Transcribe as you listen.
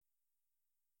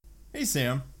Hey,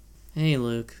 Sam. Hey,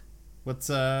 Luke. What's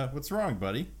wrong,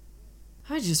 buddy?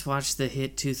 I just watched the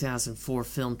hit 2004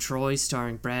 film Troy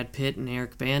starring Brad Pitt and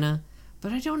Eric Bana,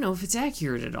 but I don't know if it's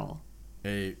accurate at all.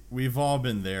 Hey, we've all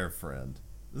been there, friend.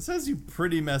 This has you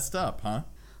pretty messed up, huh?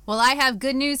 Well, I have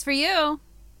good news for you.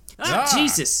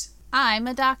 Jesus! I'm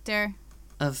a doctor.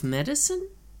 Of medicine?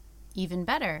 Even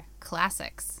better,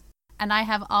 classics. And I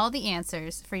have all the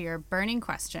answers for your burning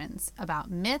questions about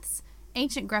myths,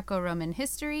 ancient Greco-Roman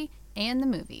history, and the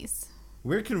movies.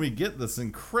 Where can we get this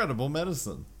incredible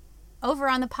medicine? Over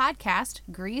on the podcast,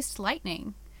 Greased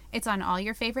Lightning. It's on all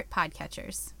your favorite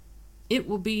podcatchers. It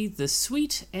will be the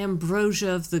sweet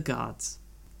ambrosia of the gods.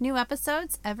 New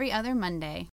episodes every other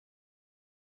Monday.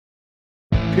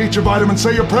 Eat your vitamins,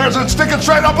 say your prayers, and stick it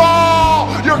straight up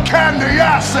all your candy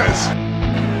asses!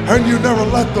 And you never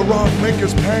let The Rock make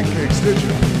his pancakes, did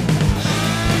you?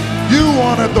 You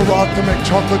wanted The Rock to make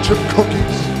chocolate chip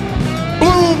cookies,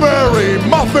 blueberry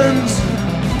muffins,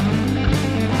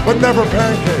 but never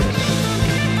pancakes.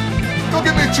 Go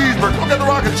get me a cheeseburger. Go get The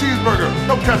Rock a cheeseburger.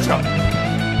 No ketchup.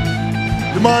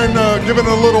 You mind giving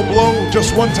it a little blow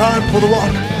just one time for The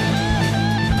Rock?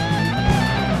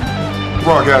 The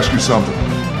Rock, ask you something.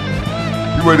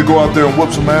 You ready to go out there and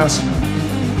whoop some ass?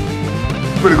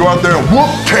 You ready to go out there and whoop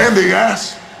candy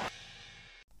ass?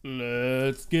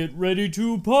 Let's get ready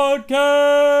to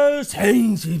podcast.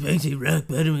 Hey, Rock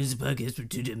Bottom is a podcast for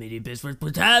two comedian best friends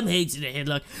with Tom Hanks in a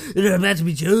headlock. There are about to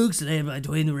be jokes led by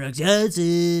Dwayne The Rock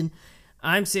Johnson.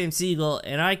 I'm Sam Siegel,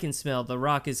 and I can smell The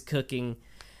Rock is cooking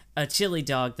a chili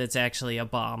dog that's actually a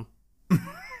bomb.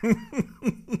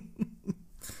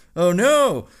 Oh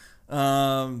no!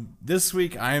 This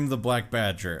week I am the Black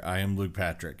Badger. I am Luke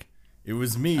Patrick. It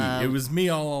was me. It was me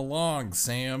all along,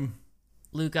 Sam.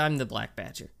 Luke, I'm the Black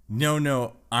Badger.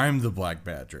 No, I'm the Black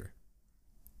Badger.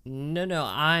 No,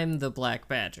 I'm the Black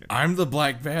Badger. I'm the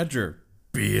Black Badger,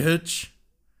 bitch.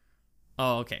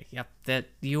 Oh, okay. Yep, that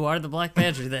you are the Black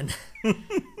Badger then.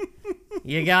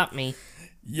 You got me.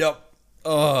 Yep.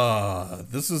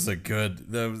 This was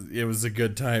it was a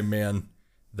good time, man.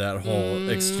 That whole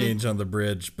exchange on the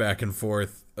bridge, back and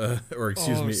forth, in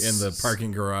the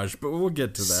parking garage. But we'll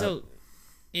get to that. So,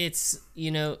 it's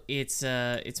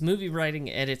movie writing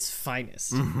at its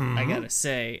finest. Mm-hmm. I gotta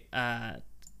say, I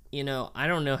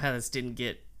don't know how this didn't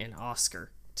get an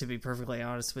Oscar. To be perfectly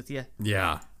honest with you.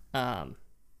 Yeah.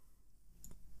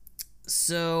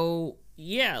 So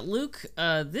yeah, Luke.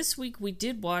 This week we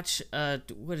did watch.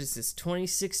 What is this?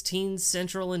 2016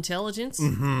 Central Intelligence.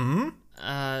 Mm-hmm.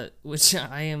 Which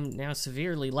I am now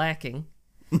severely lacking.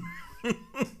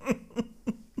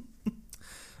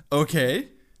 Okay.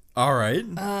 All right.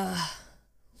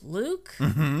 Luke?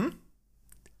 Mm-hmm.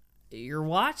 Your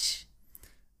watch?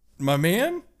 My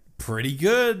man, pretty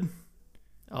good.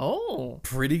 Oh.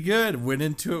 Pretty good. Went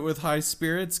into it with high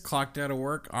spirits, clocked out of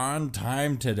work on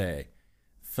time today.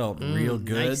 Felt real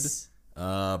good. Nice.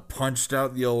 Punched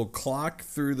out the old clock,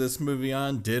 threw this movie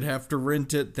on. Did have to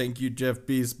rent it. Thank you, Jeff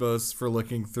Bezos, for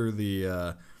looking through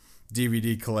the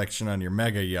DVD collection on your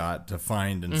mega yacht to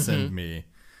find and send me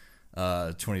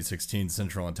 2016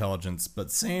 Central Intelligence.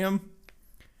 But Sam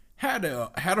had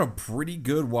a pretty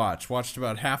good watch. Watched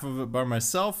about half of it by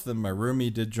myself. Then my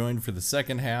roomie did join for the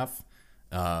second half.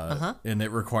 And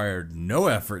it required no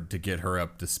effort to get her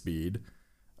up to speed.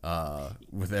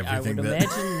 With everything I would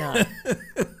imagine not.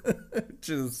 Which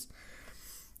is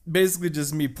basically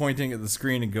just me pointing at the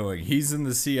screen and going, he's in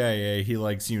the CIA, he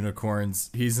likes unicorns,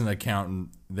 he's an accountant,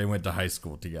 they went to high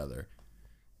school together.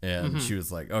 And she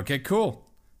was like, okay, cool,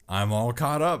 I'm all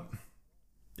caught up.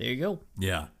 There you go.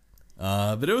 Yeah.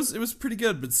 But it was pretty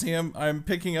good. But Sam, I'm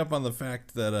picking up on the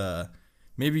fact that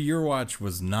maybe your watch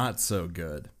was not so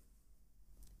good.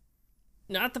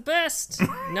 Not the best.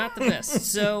 Not the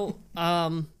best. So,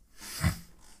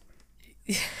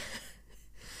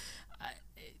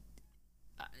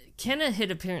 Kenna had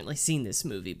apparently seen this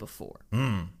movie before.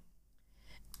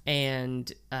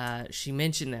 And she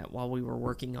mentioned that while we were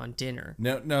working on dinner.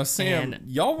 Now, Sam,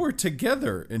 y'all were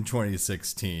together in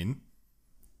 2016.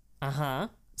 Uh-huh.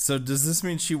 So does this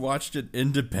mean she watched it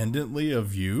independently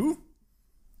of you?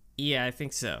 Yeah, I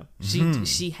think so.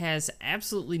 She has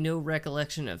absolutely no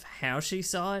recollection of how she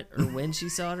saw it or when she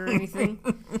saw it or anything.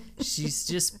 She's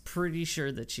just pretty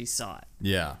sure that she saw it.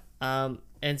 Yeah.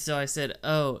 And so I said,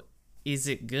 "Oh, is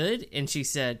it good?" And she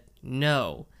said,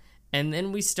 "No." And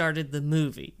then we started the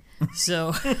movie.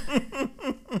 So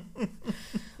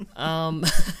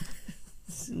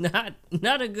not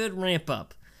a good ramp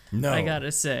up. No. I got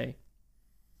to say.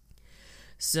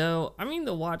 So, I mean,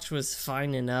 the watch was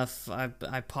fine enough.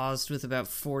 I paused with about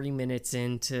 40 minutes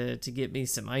in to get me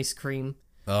some ice cream.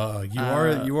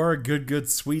 You are a good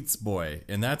sweets boy,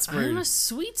 and that's where I'm a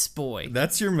sweets boy.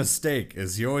 that's your mistake.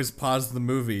 Is you always pause the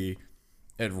movie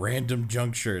at random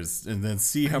junctures and then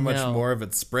see how much more of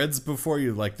it spreads before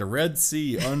you, like the Red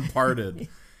Sea unparted.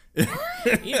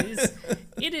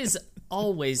 It is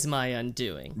always my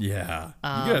undoing. Yeah,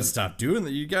 you gotta stop doing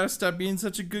that. You gotta stop being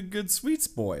such a good sweets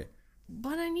boy.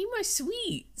 But I need my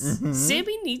sweets.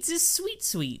 Sammy needs his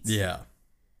sweets. Yeah.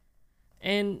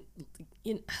 And,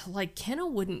 like, Kenna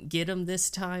wouldn't get them this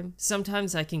time.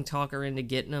 Sometimes I can talk her into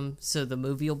getting them so the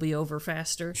movie will be over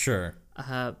faster. Sure.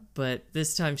 But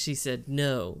this time she said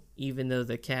no, even though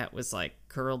the cat was, like,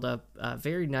 curled up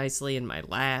very nicely in my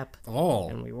lap. Oh.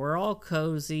 And we were all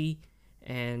cozy.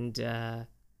 And,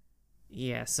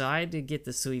 yeah, so I had to get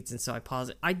the sweets, and so I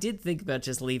paused it. I did think about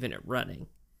just leaving it running.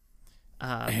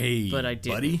 Hey, but I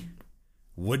didn't. buddy,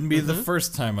 wouldn't be the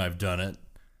first time I've done it.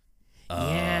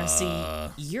 Yeah,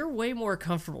 see, you're way more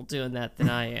comfortable doing that than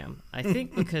I am. I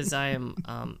think because I am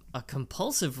a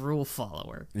compulsive rule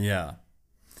follower. Yeah.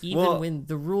 Even when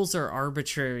the rules are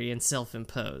arbitrary and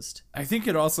self-imposed. I think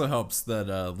it also helps that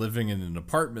living in an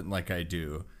apartment like I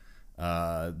do,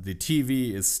 the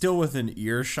TV is still within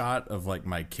earshot of like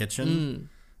my kitchen.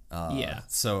 Yeah.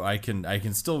 So I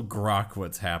can still grok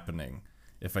what's happening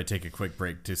if I take a quick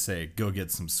break to say, go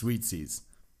get some sweetsies.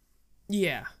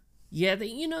 Yeah. Yeah,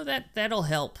 that'll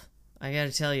help. I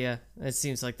gotta tell you, it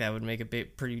seems like that would make a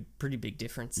pretty big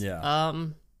difference. Yeah.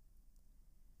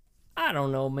 I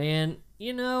don't know, man.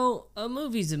 A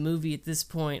movie's a movie at this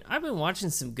point. I've been watching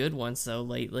some good ones, though,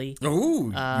 lately. Ooh,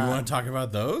 you want to talk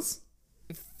about those?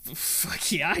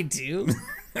 Fuck yeah, I do.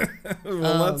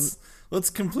 Well, let's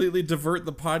completely divert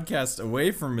the podcast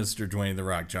away from Mr. Dwayne The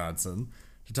Rock Johnson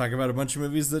to talk about a bunch of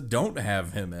movies that don't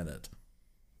have him in it.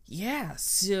 Yeah,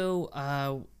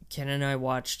 so Ken and I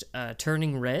watched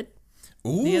Turning Red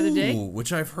Ooh, the other day.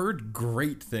 Which I've heard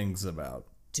great things about.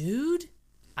 Dude,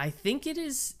 I think it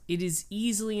is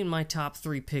easily in my top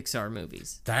 3 Pixar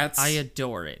movies. I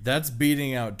adore it. That's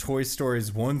beating out Toy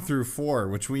Stories 1 through 4,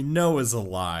 which we know is a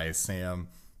lie, Sam.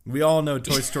 We all know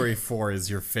Toy Story 4 is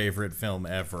your favorite film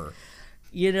ever.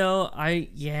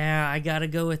 I gotta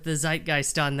go with the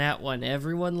zeitgeist on that one.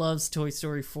 Everyone loves Toy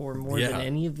Story 4 more than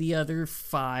any of the other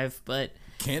 5, but...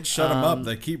 Can't shut them up.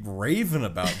 They keep raving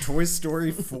about Toy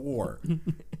Story 4.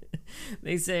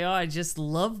 They say, I just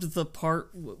loved the part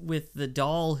with the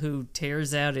doll who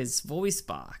tears out his voice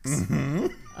box.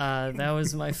 Mm-hmm. That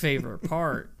was my favorite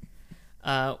part.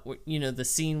 The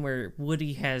scene where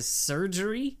Woody has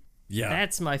surgery. Yeah.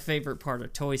 That's my favorite part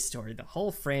of Toy Story. The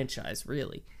whole franchise,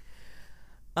 really.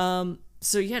 So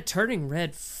yeah, Turning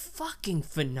Red, fucking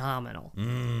phenomenal.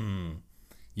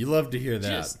 You love to hear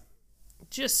that.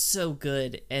 Just so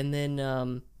good. And then,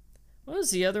 what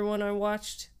was the other one I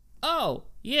watched? Oh,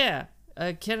 yeah.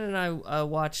 Ken and I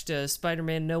watched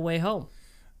Spider-Man No Way Home.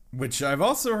 Which I've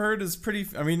also heard is pretty...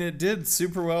 I mean, it did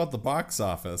super well at the box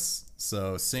office.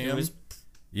 So, Sam... It was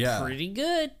pretty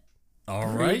good. All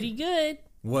right. Pretty good.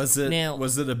 Was it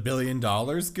 $1 billion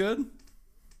good?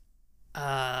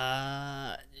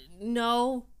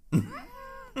 No.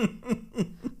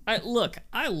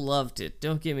 I loved it,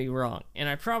 don't get me wrong, and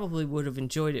I probably would have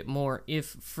enjoyed it more if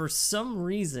for some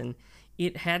reason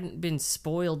it hadn't been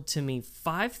spoiled to me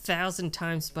 5,000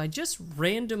 times by just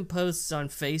random posts on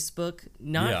Facebook,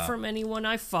 not from anyone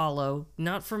I follow,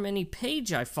 not from any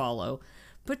page I follow,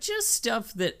 but just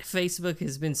stuff that Facebook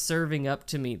has been serving up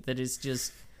to me that is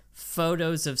just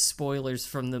photos of spoilers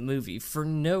from the movie for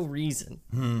no reason.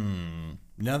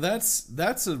 Now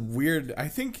that's a weird... I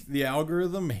think the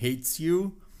algorithm hates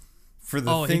you for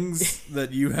the things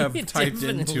that you have typed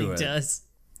into it. Does.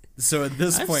 So at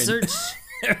this point...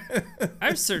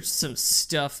 I've searched some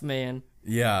stuff, man.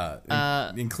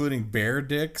 Yeah, including bear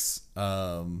dicks.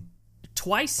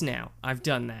 Twice now I've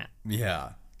done that.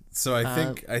 Yeah. So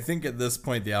I think at this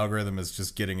point the algorithm is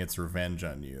just getting its revenge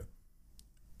on you.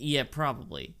 Yeah,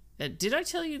 probably. Did I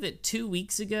tell you that 2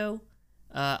 weeks ago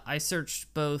I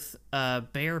searched both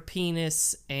bear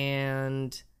penis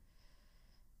and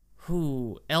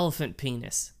elephant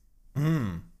penis?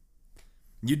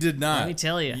 You did not. Let me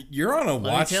tell you. You're on a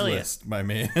watch list, my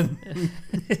man.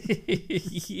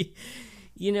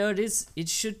 It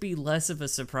should be less of a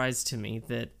surprise to me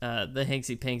that the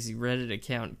Hanksy Panksy Reddit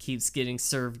account keeps getting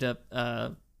served up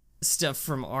stuff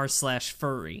from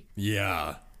r/furry.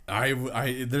 Yeah.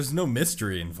 There's no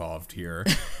mystery involved here.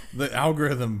 The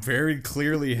algorithm very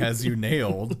clearly has you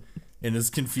nailed and is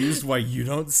confused why you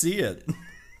don't see it.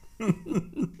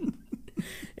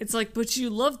 It's like, but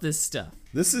you love this stuff.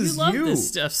 This is you. You love this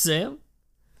stuff, Sam.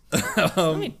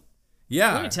 Let me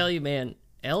tell you, man.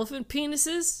 Elephant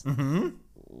penises?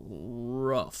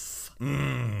 rough.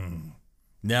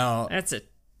 Now,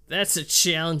 That's a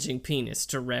challenging penis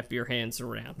to wrap your hands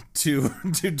around. to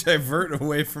divert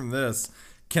away from this,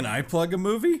 can I plug a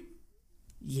movie?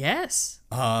 Yes.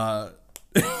 I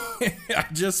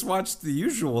just watched The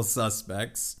Usual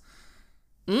Suspects.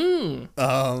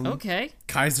 Okay.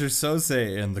 Kaiser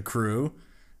Sose and the crew.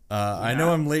 I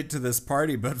know I'm late to this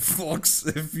party, but folks,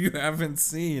 if you haven't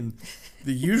seen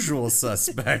The Usual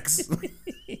Suspects,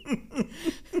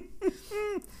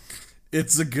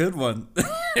 it's a good one.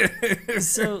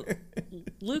 So,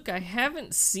 Luke, I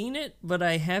haven't seen it, but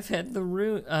I have had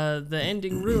the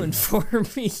ending ruined for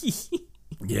me.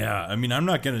 Yeah, I mean, I'm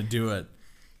not going to do it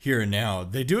here and now.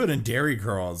 They do it in Dairy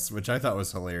Girls, which I thought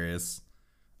was hilarious.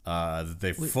 That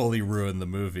they fully ruined the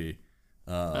movie.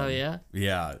 Oh, yeah?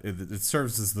 Yeah, it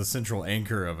serves as the central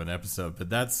anchor of an episode, but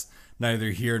that's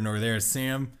neither here nor there.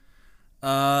 Sam,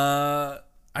 I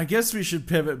guess we should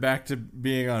pivot back to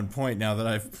being on point now that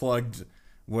I've plugged,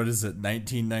 what is it,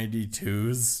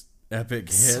 1992's epic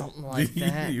hit? Something like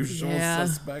that. The Usual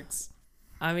Suspects.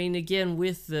 I mean, again,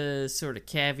 with the sort of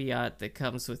caveat that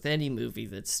comes with any movie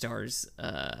that stars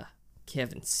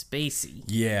Kevin Spacey.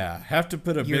 Yeah, have to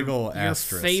put a big ol'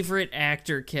 asterisk. Your favorite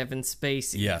actor, Kevin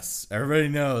Spacey. Yes, everybody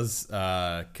knows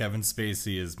Kevin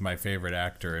Spacey is my favorite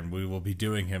actor, and we will be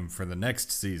doing him for the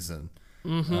next season.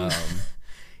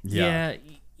 Yeah,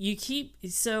 you keep...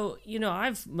 So,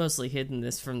 I've mostly hidden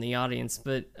this from the audience,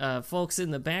 but folks, in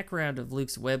the background of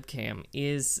Luke's webcam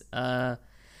is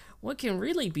what can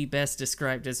really be best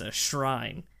described as a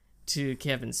shrine to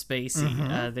Kevin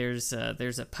Spacey. There's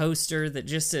a poster that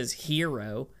just says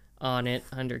 "Hero" on it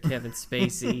under Kevin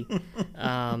Spacey,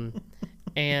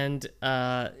 and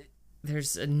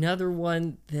there's another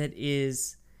one that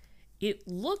is. It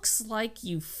looks like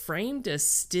you framed a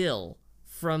still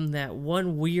from that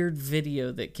one weird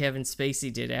video that Kevin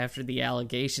Spacey did after the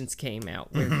allegations came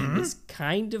out, where he was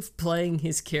kind of playing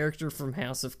his character from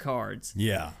House of Cards.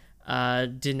 Yeah.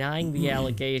 Denying the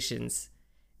allegations,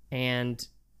 and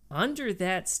under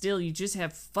that still you just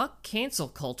have fuck cancel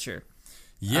culture.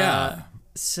 Yeah.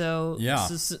 So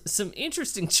some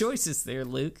interesting choices there,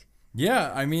 Luke.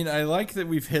 Yeah, I mean, I like that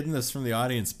we've hidden this from the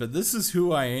audience, but this is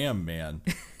who I am, man.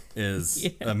 Is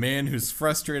a man who's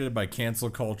frustrated by cancel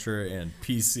culture and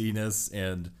PC-ness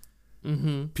and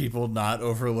people not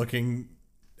overlooking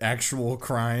actual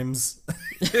crimes.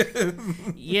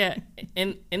 Yeah,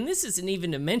 and this isn't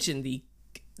even to mention the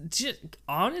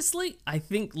honestly, I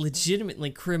think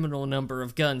legitimately criminal number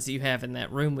of guns you have in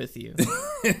that room with you.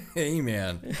 Hey,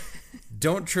 man,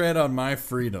 don't tread on my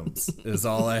freedoms is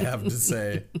all I have to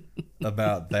say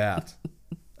about that.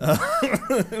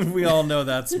 We all know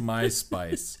that's my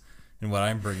spice and what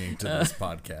I'm bringing to this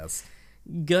podcast.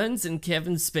 Guns and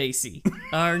Kevin Spacey,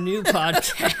 our new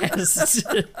podcast.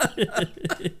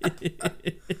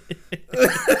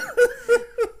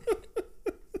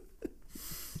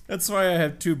 That's why I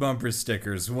have two bumper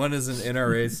stickers. One is an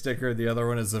NRA sticker, the other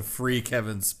one is a free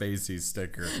Kevin Spacey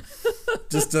sticker.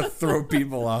 Just to throw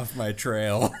people off my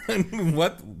trail.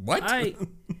 What?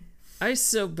 I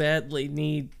so badly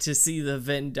need to see the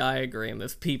Venn diagram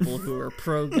of people who are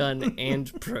pro-gun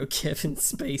and pro-Kevin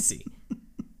Spacey.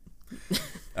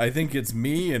 I think it's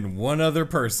me and one other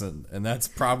person, and that's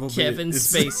probably Kevin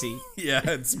Spacey. Yeah,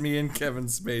 it's me and Kevin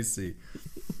Spacey.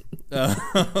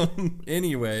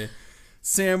 Anyway,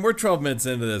 Sam, we're 12 minutes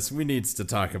into this. We need to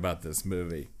talk about this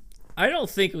movie. I don't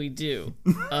think we do.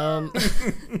 I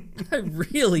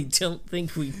really don't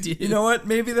think we do. You know what?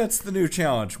 Maybe that's the new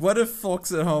challenge. What if,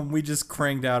 folks at home, we just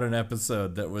cranked out an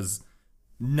episode that was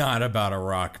not about a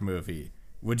rock movie?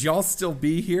 Would y'all still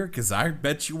be here? Because I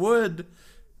bet you would.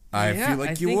 I feel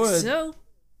like you would. So,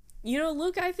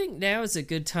 Luke, I think now is a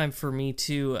good time for me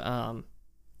to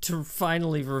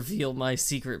finally reveal my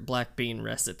secret black bean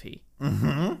recipe.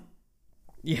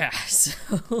 Yeah,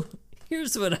 so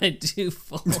here's what I do,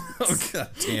 folks. Oh,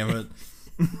 God damn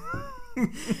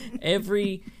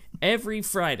it. Every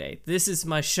Friday, this is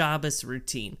my Shabbos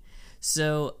routine.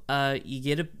 So you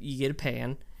get a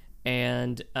pan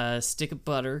and a stick of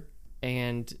butter,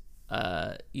 and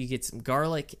you get some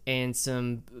garlic and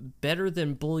some better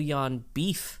than bouillon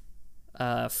beef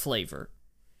flavor,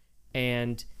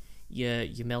 and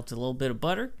you melt a little bit of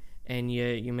butter. And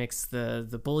you mix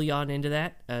the bouillon into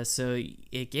that, so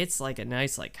it gets like a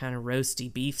nice, like, kind of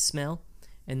roasty beef smell.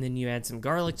 And then you add some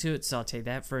garlic to it, saute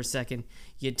that for a second.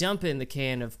 You dump in the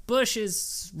can of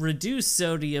Bush's reduced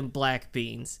sodium black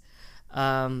beans.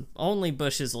 Only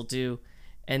Bush's will do.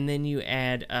 And then you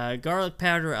add garlic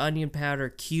powder, onion powder,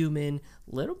 cumin,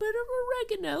 a little bit of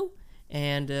oregano,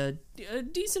 and a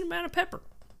decent amount of pepper.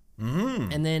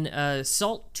 And then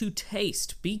salt to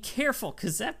taste. Be careful,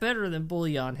 because that Better Than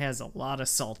Bouillon has a lot of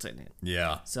salt in it.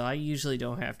 Yeah. So I usually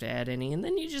don't have to add any. And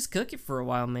then you just cook it for a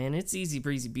while, man. It's easy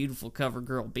breezy, beautiful cover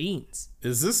girl beans.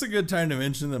 Is this a good time to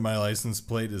mention that my license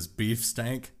plate is beef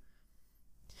stank?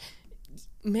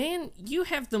 Man, you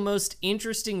have the most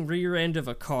interesting rear end of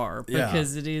a car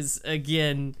because it is,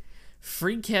 again,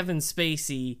 free Kevin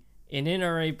Spacey, an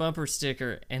NRA bumper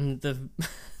sticker, and the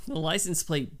license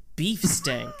plate beef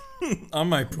stank. On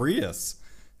my Prius.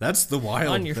 That's the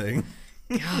wild thing.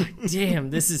 God damn,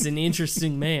 this is an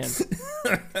interesting man.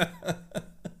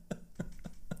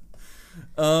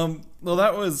 Well,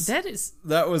 that was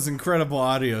that incredible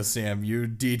audio, Sam. You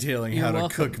detailing how to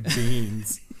cook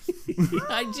beans.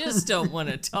 I just don't want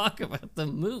to talk about the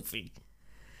movie.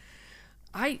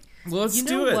 Let's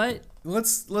do it. What?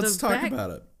 Let's talk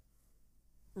about it.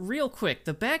 Real quick,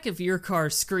 the back of your car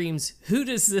screams, "Who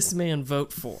does this man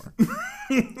vote for?"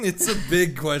 It's a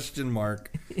big question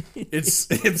mark.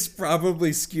 It's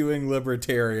probably skewing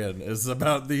libertarian is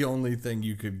about the only thing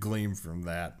you could glean from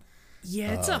that.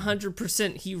 Yeah, it's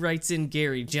 100% he writes in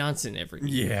Gary Johnson every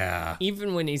year. Yeah.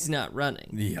 Even when he's not running.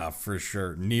 Yeah, for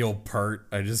sure. Neil Peart.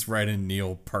 I just write in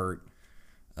Neil Peart.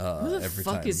 Who the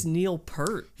fuck is Neil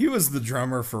Peart? He was the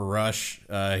drummer for Rush.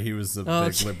 He was a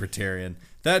big libertarian.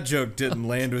 That joke didn't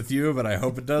land with you, but I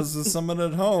hope it does with someone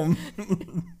at home.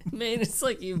 Man, it's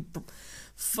like you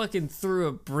fucking threw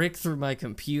a brick through my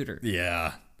computer.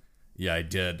 Yeah. Yeah, I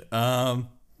did. Sam,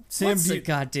 what's the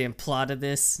goddamn plot of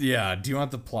this? Yeah, do you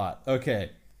want the plot?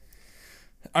 Okay.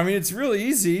 I mean, it's really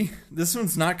easy. This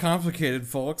one's not complicated,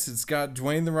 folks. It's got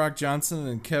Dwayne "The Rock" Johnson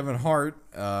and Kevin Hart.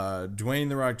 Dwayne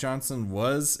 "The Rock" Johnson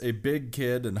was a big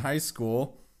kid in high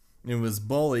school and was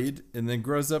bullied, and then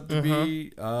grows up to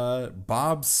be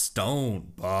Bob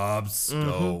Stone. Bob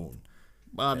Stone.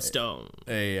 Bob Stone.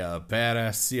 A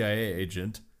badass CIA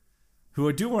agent who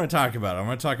I do want to talk about. I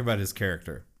want to talk about his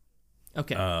character.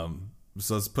 Okay.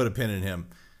 So let's put a pin in him.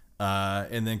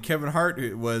 And then Kevin Hart,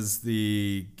 who was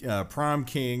the prom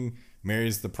king,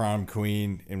 marries the prom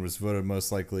queen, and was voted most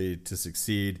likely to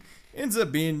succeed. Ends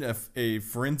up being a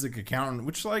forensic accountant,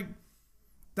 which, like,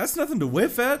 that's nothing to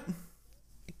whiff at.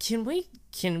 Can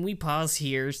we pause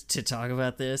here to talk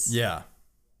about this? Yeah.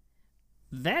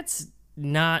 That's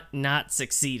not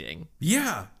succeeding.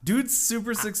 Yeah. Dude's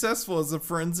super successful as a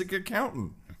forensic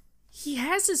accountant. He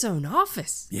has his own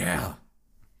office. Yeah.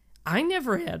 I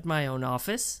never had my own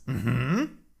office. Mm-hmm.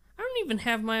 I don't even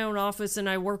have my own office, and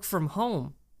I work from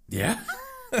home. Yeah.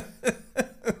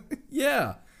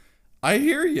 Yeah. I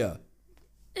hear you.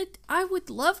 I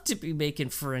would love to be making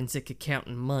forensic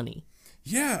accountant money.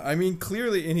 Yeah, I mean,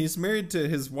 clearly, and he's married to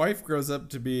his wife, grows up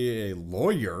to be a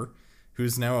lawyer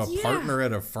who's now a partner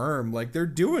at a firm. Like, they're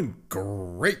doing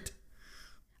great.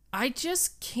 I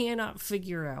just cannot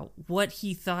figure out what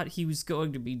he thought he was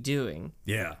going to be doing.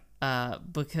 Yeah.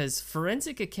 Because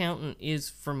forensic accountant is,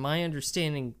 from my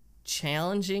understanding,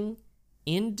 challenging,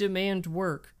 in-demand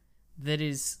work that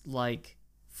is, like,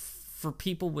 for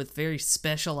people with very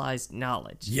specialized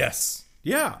knowledge. Yes.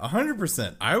 Yeah,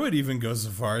 100%. I would even go so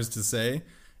far as to say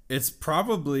it's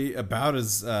probably about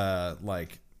as,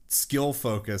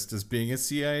 skill-focused as being a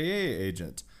CIA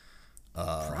agent.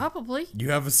 Probably.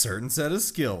 You have a certain set of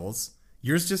skills.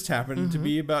 Yours just happen to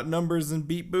be about numbers and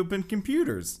beep-boop and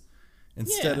computers.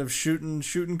 Instead of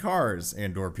shooting cars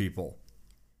and or people.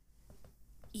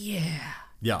 Yeah.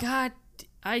 Yeah. God,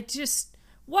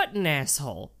 what an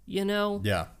asshole, you know?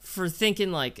 Yeah. For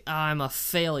thinking like, I'm a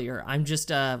failure. I'm just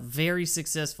a very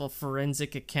successful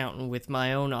forensic accountant with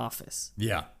my own office.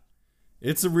 Yeah.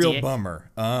 It's a real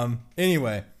bummer.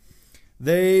 Anyway,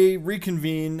 they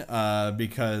reconvene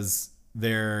because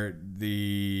Dwayne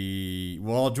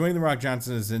 "The Rock"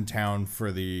 Johnson is in town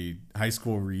for the high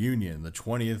school reunion, the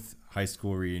 20th high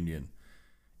school reunion,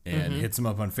 and hits him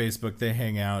up on Facebook. They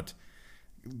hang out,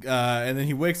 and then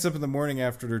he wakes up in the morning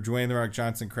after Dwayne "The Rock"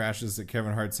 Johnson crashes at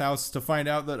Kevin Hart's house to find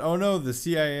out that, oh no, the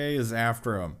CIA is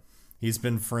after him. He's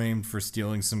been framed for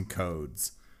stealing some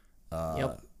codes.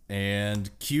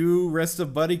 And cue rest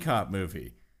of buddy cop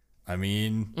movie. I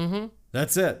mean,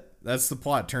 that's it. That's the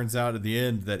plot. Turns out at the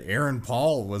end that Aaron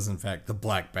Paul was in fact the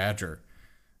Black Badger,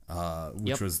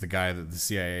 which was the guy that the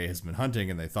CIA has been hunting,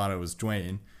 and they thought it was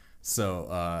Dwayne. So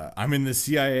I'm in the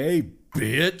CIA,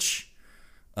 bitch,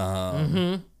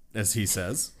 as he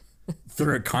says,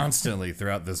 constantly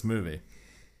throughout this movie.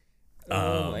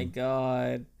 Oh my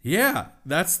god. Yeah,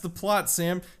 that's the plot,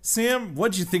 Sam. Sam,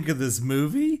 what'd you think of this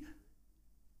movie?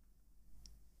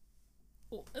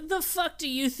 The fuck do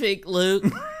you think, Luke?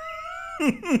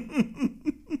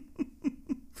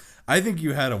 I think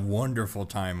you had a wonderful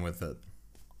time with it.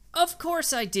 Of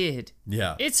course I did.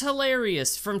 Yeah. It's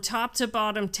hilarious from top to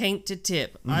bottom, taint to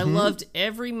tip. I loved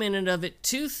every minute of it.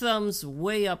 2 thumbs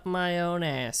way up my own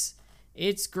ass.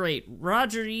 It's great.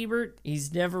 Roger Ebert,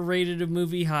 he's never rated a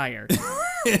movie higher.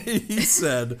 He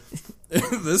said,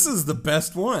 this is the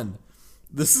best one.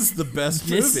 This is the best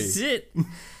movie. This is it.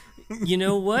 You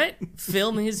know what?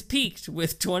 Film has peaked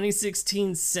with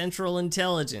 2016's Central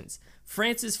Intelligence.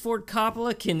 Francis Ford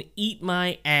Coppola can eat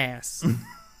my ass.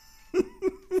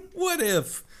 What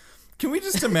if? Can we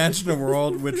just imagine a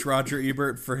world in which Roger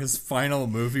Ebert, for his final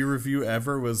movie review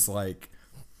ever, was like,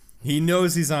 he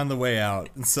knows he's on the way out,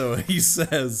 and so he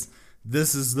says,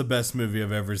 this is the best movie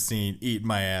I've ever seen, eat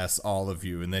my ass, all of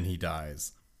you, and then he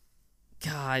dies.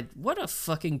 God, what a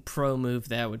fucking pro move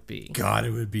that would be. God,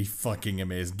 it would be fucking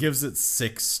amazing. Gives it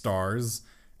 6 stars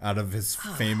out of his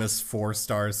famous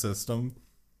 4-star system.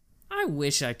 I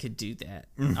wish I could do that.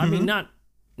 I mean, not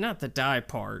the die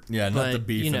part. Yeah, not but, the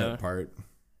beef you in know, it part.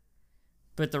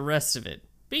 but the rest of it.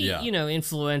 Be, you know,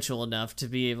 influential enough to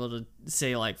be able to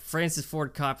say, like, Francis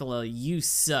Ford Coppola, you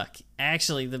suck.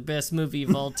 Actually, the best movie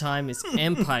of all time is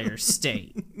Empire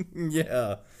State.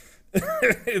 Yeah.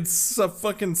 It's a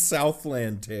fucking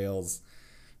Southland Tales,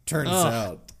 turns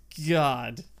out.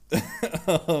 God.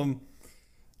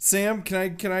 Sam,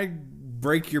 can I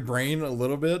break your brain a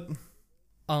little bit?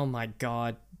 Oh my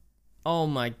God. Oh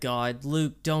my God.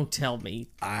 Luke, don't tell me.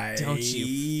 Don't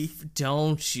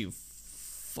you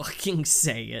fucking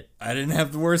say it. I didn't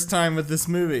have the worst time with this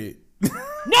movie.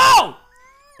 No!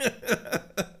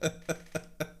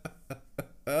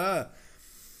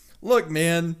 Look,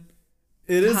 man,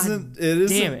 it isn't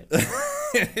damn it.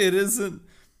 it isn't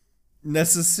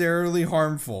necessarily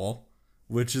harmful,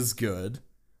 which is good.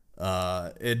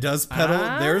 It does pedal.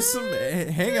 There's some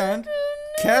hang on.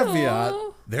 Caveat.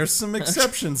 There's some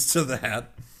exceptions to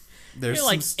that. There's You're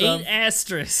like some stuff, 8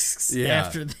 asterisks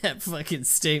after that fucking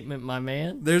statement, my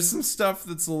man. There's some stuff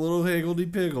that's a little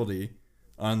higgledy-piggledy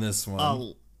on this one.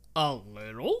 A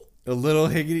little? A little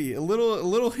higgity, a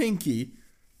little hinky.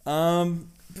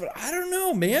 But I don't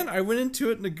know, man. I went into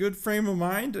it in a good frame of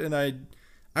mind, and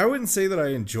I wouldn't say that I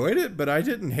enjoyed it, but I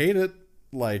didn't hate it.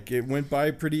 Like, it went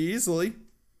by pretty easily.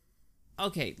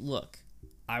 Okay, look.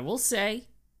 I will say,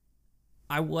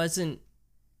 I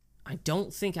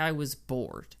don't think I was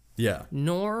bored. Yeah.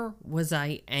 Nor was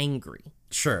I angry.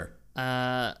 Sure.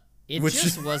 It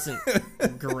just wasn't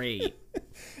great.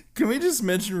 Can we just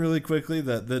mention really quickly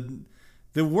that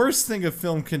the worst thing a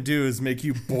film can do is make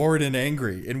you bored and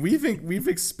angry, and we've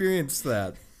experienced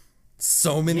that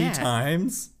so many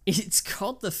times. It's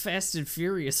called the Fast and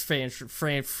Furious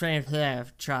franchise.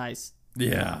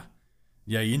 Yeah,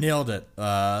 you nailed it.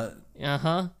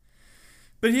 Uh-huh.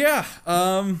 But yeah,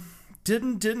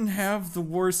 didn't have the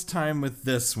worst time with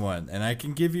this one, and I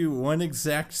can give you one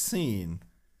exact scene.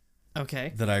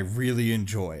 Okay. That I really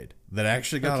enjoyed. That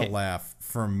actually got a laugh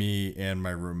from me and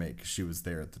my roommate because she was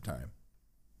there at the time.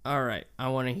 All right, I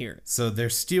want to hear it. So they're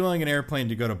stealing an airplane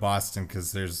to go to Boston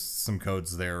because there's some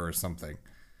codes there or something.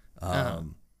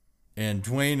 And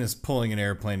Dwayne is pulling an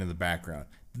airplane in the background.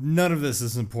 None of this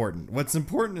is important. What's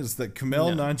important is that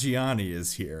Kumail Nanjiani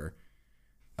is here.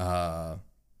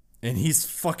 And he's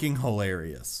fucking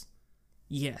hilarious.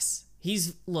 Yes.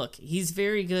 He's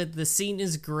very good. The scene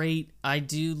is great. I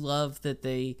do love that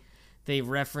they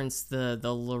reference the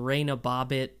Lorena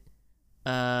Bobbitt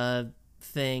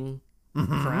thing.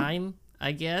 Crime,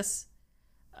 I guess.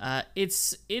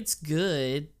 It's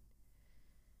good.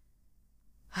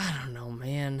 I don't know,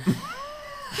 man.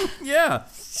 Yeah.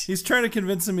 He's trying to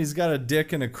convince him he's got a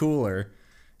dick in a cooler.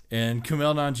 And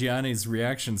Kumail Nanjiani's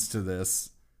reactions to this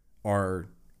are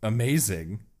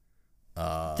amazing.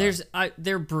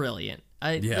 They're brilliant.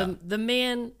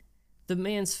 The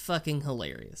man's fucking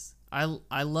hilarious.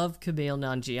 I love Kumail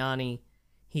Nanjiani.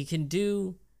 He can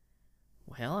do,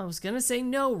 well, I was gonna say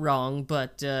no wrong,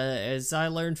 but as I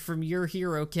learned from your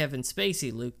hero Kevin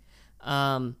Spacey, Luke,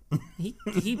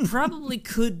 he probably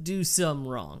could do some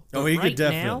wrong. Oh, he could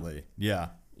definitely. Yeah.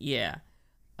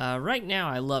 Right now,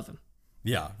 I love him.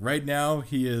 Yeah. Right now,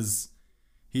 he is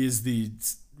the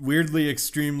weirdly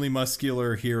extremely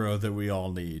muscular hero that we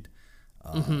all need.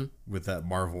 With that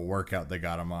Marvel workout they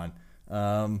got him on.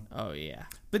 Oh yeah.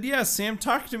 But yeah, Sam,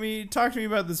 talk to me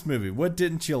about this movie. What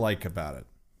didn't you like about it?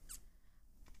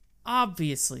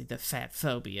 Obviously, the fat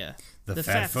phobia. The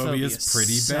fat phobia is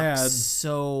pretty bad.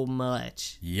 So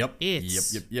much. Yep.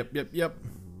 It's Yep.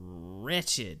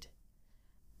 wretched.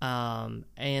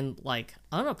 And like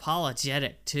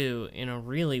unapologetic too, in a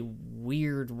really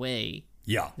weird way.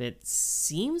 Yeah. That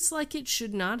seems like it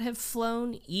should not have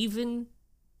flown, even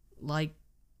like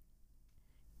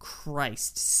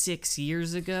Christ, 6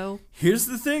 years ago? Here's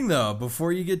the thing, though,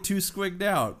 before you get too squigged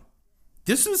out.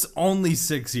 This was only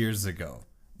 6 years ago.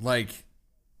 Like,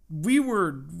 we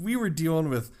were dealing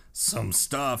with some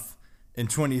stuff in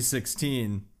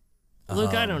 2016.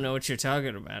 Luke, I don't know what you're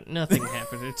talking about. Nothing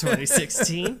happened in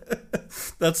 2016.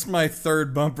 That's my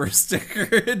third bumper sticker.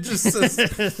 It just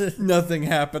says nothing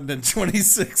happened in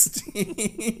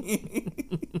 2016.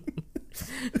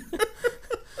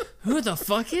 Who the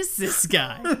fuck is this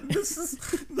guy? This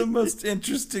is the most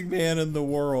interesting man in the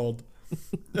world.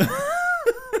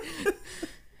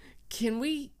 Can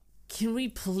we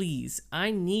please? I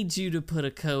need you to put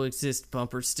a coexist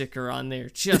bumper sticker on there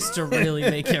just to really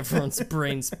make everyone's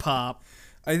brains pop.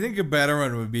 I think a better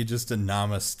one would be just a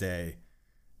namaste.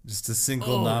 Just a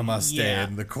single namaste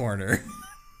in the corner.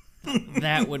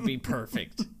 That would be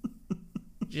perfect.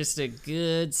 Just a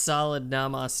good, solid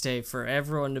namaste for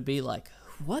everyone to be like,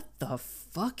 what the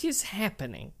fuck is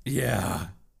happening? Yeah.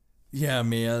 Yeah,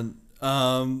 man.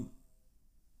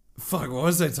 Fuck, what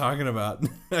was I talking about?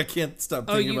 I can't stop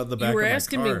thinking about the back of my car. You were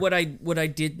asking me what I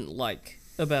didn't like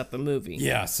about the movie.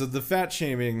 Yeah, so the fat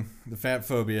shaming, the fat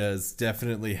phobia is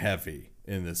definitely heavy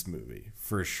in this movie,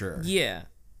 for sure. Yeah.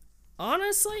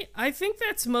 Honestly, I think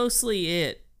that's mostly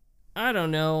it. I don't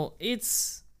know.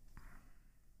 It's...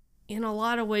 In a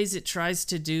lot of ways, it tries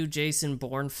to do Jason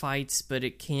Bourne fights, but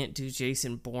it can't do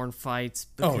Jason Bourne fights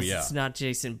because it's not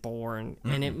Jason Bourne. Mm-hmm.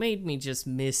 And it made me just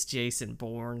miss Jason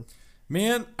Bourne.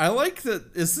 Man, I like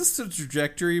that. Is this the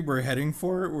trajectory we're heading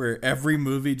for, where every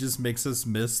movie just makes us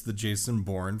miss the Jason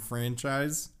Bourne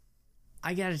franchise?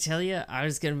 I gotta tell you, I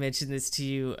was gonna mention this to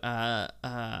you off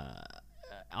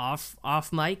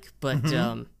mic, but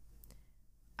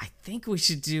I think we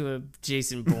should do a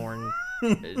Jason Bourne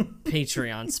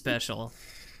Patreon special.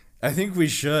 I think we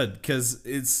should, because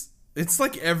it's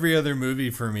like every other movie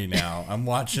for me now. I'm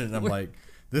watching it and I'm like,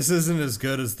 this isn't as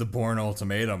good as the Bourne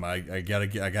Ultimatum. I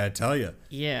gotta tell you.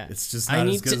 Yeah, it's just not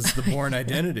as good as the Bourne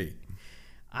Identity.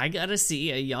 I gotta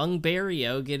see a young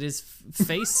Barry-O get his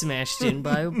face smashed in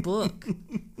by a book.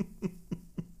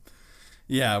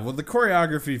 Yeah, well, the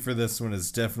choreography for this one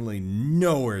is definitely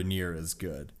nowhere near as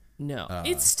good. No,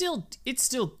 it's still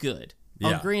good. Yeah.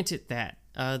 I'll grant it that.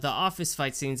 The office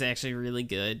fight scene's actually really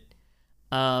good.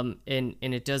 And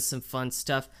it does some fun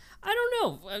stuff. I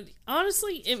don't know.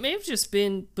 Honestly, it may have just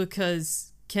been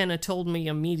because Kenna told me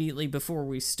immediately before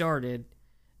we started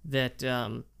that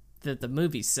the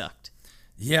movie sucked.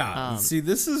 Yeah, see,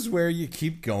 this is where you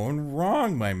keep going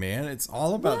wrong, my man. It's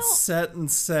all about set and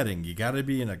setting. You got to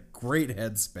be in a great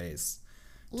headspace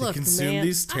to consume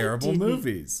these terrible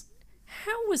movies.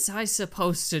 How was I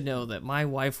supposed to know that my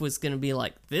wife was going to be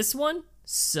like, this one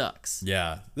sucks?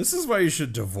 Yeah, this is why you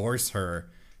should divorce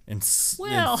her and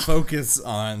focus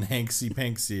on Hanksy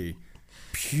Panksy.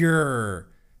 Pure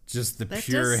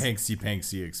Hanksy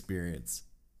Panksy experience.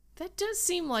 That does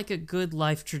seem like a good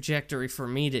life trajectory for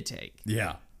me to take.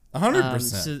 Yeah,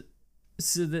 100%.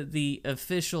 So that the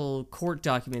official court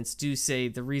documents do say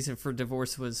the reason for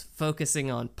divorce was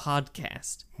focusing on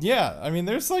podcast. Yeah, I mean,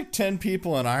 there's like 10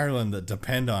 people in Ireland that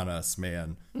depend on us,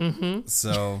 man. Mm-hmm.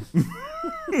 So.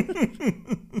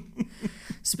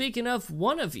 Speaking of,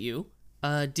 one of you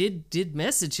did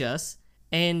message us,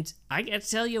 and I gotta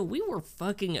tell you, we were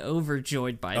fucking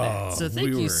overjoyed by that. So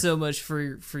thank you so much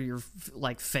for your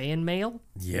like fan mail.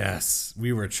 Yes,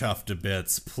 we were chuffed to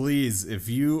bits. Please, if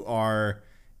you are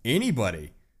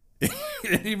anybody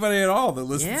at all that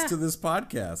listens to this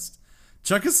podcast,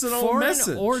 chuck us an old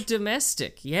message. Foreign or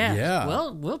domestic. Yeah.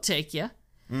 Well, we'll take you.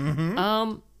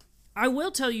 Mm-hmm. I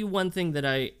will tell you one thing that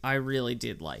I really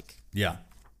did like. Yeah.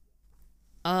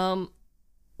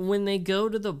 When they go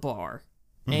to the bar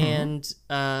and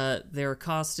they're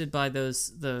accosted by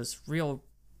those real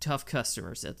tough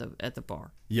customers at the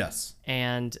bar. Yes.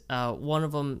 And one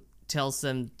of them tells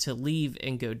them to leave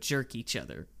and go jerk each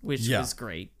other, which was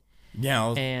great.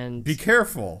 Now, and be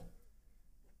careful,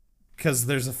 because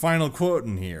there's a final quote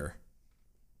in here.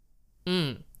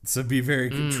 So be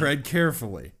tread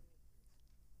carefully.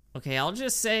 Okay, I'll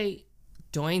just say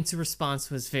Dwayne's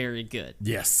response was very good.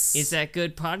 Yes. Is that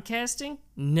good podcasting?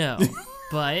 No,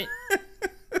 but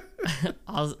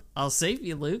I'll save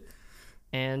you, Luke.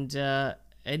 And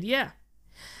yeah.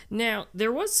 Now,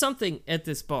 there was something at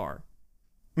this bar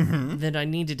that I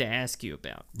needed to ask you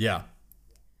about. Yeah.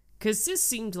 Because this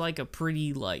seemed like a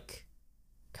pretty, like,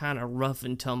 kind of rough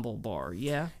and tumble bar,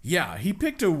 yeah? Yeah, he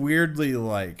picked a weirdly,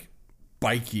 like,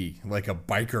 bikey, like a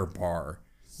biker bar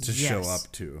to show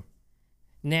up to.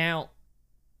 Now,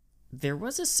 there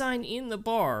was a sign in the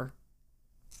bar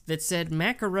that said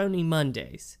Macaroni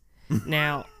Mondays.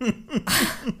 Now,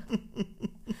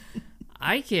 I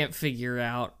I can't figure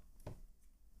out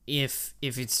if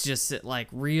it's just that, like,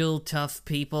 real tough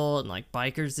people and, like,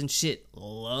 bikers and shit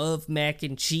love mac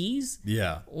and cheese.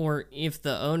 Yeah. Or if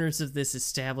the owners of this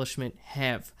establishment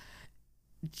have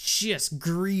just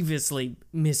grievously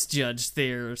misjudged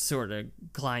their sort of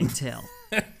clientele.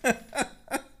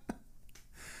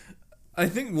 I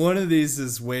think one of these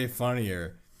is way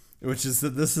funnier, which is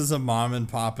that this is a mom and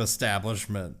pop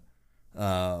establishment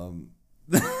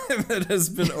that has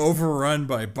been overrun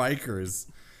by bikers,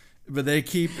 but they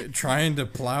keep trying to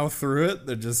plow through it.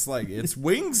 They're just like, it's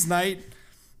wings night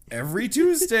every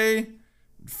Tuesday.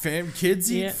 Kids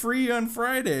eat free on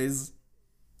Fridays.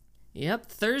 Yep,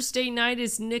 Thursday night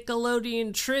is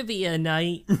Nickelodeon trivia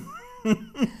night.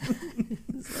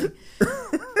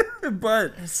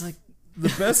 But It's like,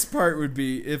 the best part would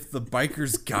be if the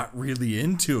bikers got really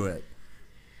into it.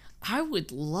 I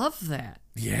would love that.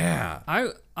 Yeah.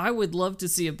 I would love to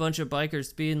see a bunch of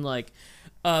bikers being like,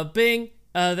 Bing,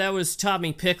 that was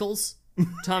Tommy Pickles.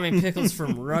 Tommy Pickles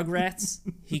from Rugrats.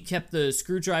 He kept the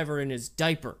screwdriver in his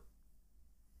diaper.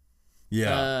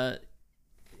 Yeah.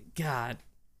 God.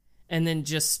 And then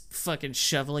just fucking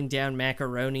shoveling down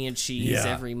macaroni and cheese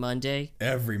every Monday.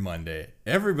 Every Monday.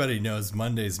 Everybody knows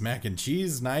Monday's mac and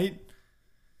cheese night.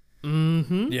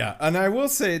 Mm-hmm. Yeah, and I will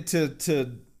say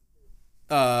to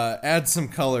add some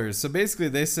colors. So basically,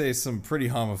 they say some pretty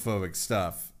homophobic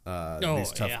stuff.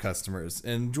 These tough customers,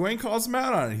 and Dwayne calls them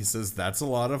out on it. He says that's a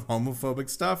lot of homophobic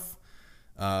stuff.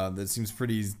 That seems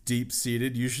pretty deep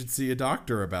seated. You should see a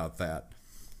doctor about that.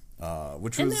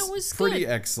 Which was pretty good.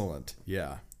 excellent.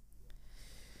 Yeah.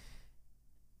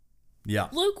 Yeah.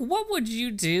 Luke, what would you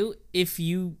do if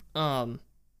you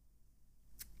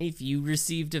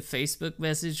received a Facebook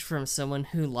message from someone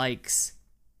who likes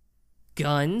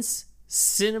guns,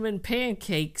 cinnamon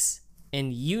pancakes,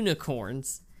 and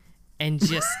unicorns, and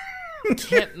just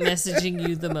kept messaging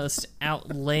you the most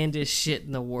outlandish shit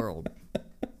in the world?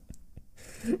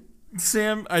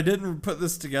 Sam, I didn't put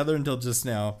this together until just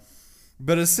now,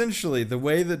 but essentially the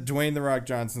way that Dwayne "The Rock"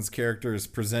 Johnson's character is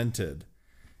presented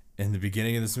in the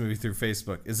beginning of this movie through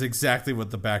Facebook is exactly what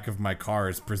the back of my car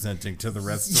is presenting to the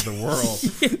rest of the world.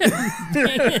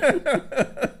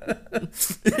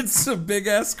 It's a big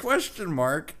ass question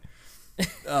mark.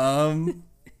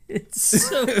 It's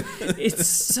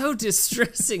so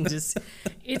distressing.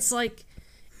 It's like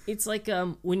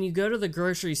when you go to the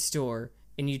grocery store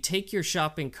and you take your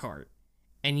shopping cart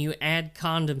and you add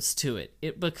condoms to it,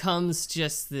 it becomes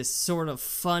just this sort of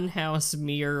funhouse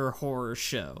mirror horror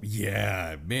show.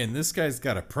 Yeah, man, this guy's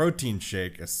got a protein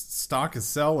shake, a stalk of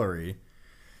celery,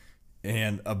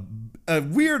 and a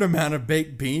weird amount of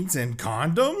baked beans and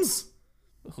condoms?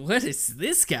 What is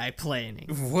this guy planning?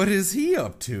 What is he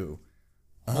up to?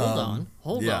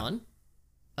 Hold on.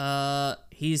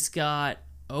 He's got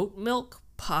oat milk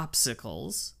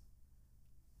popsicles,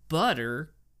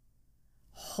 butter,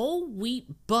 whole wheat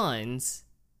buns,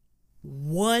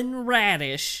 1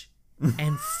 radish,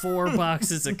 and 4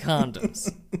 boxes of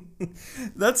condoms.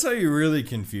 That's how you really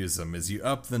confuse them, is you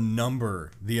up the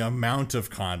amount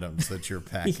of condoms that you're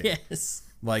packing. Yes.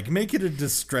 Like, make it a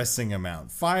distressing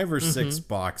amount. 5 or 6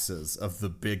 boxes of the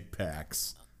big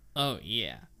packs. Oh,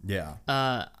 yeah. Yeah.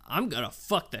 I'm gonna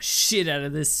fuck the shit out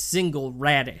of this single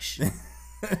radish.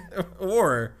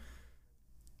 Or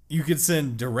you could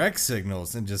send direct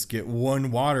signals and just get 1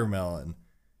 watermelon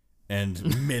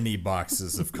and many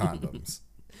boxes of condoms.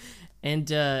 And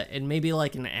maybe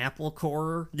like an apple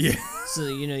core. Yeah. So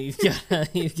you've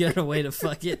got a way to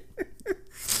fuck it.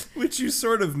 Which you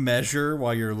sort of measure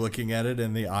while you're looking at it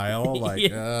in the aisle.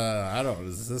 Like, I don't know,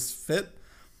 does this fit?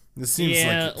 This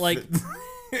seems like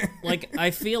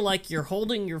I feel like you're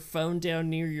holding your phone down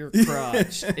near your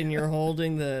crotch and you're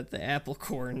holding the apple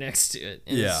core next to it.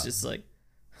 And it's just like,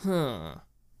 huh.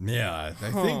 Yeah,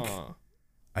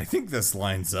 I think this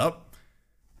lines up.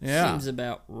 Yeah. Seems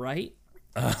about right.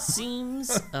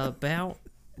 Seems about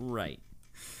right.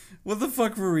 What the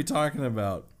fuck were we talking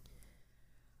about?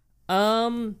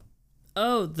 The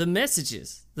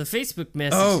messages. The Facebook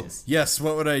messages. Oh, yes,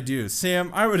 what would I do?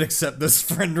 Sam, I would accept this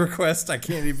friend request. I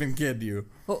can't even kid you.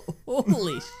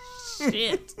 Holy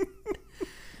shit.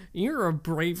 You're a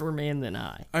braver man than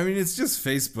I. I mean, it's just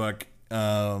Facebook.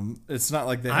 It's not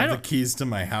like they have the keys to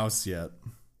my house yet.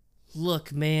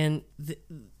 Look, man,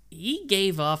 he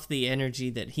gave off the energy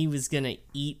that he was gonna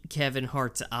eat Kevin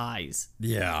Hart's eyes.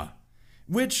 Yeah.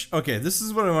 Which, okay, this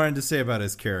is what I wanted to say about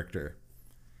his character.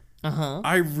 Uh-huh.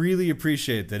 I really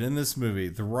appreciate that in this movie,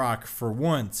 The Rock, for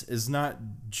once, is not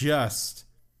just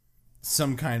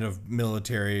some kind of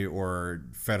military or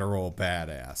federal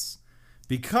badass.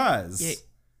 Because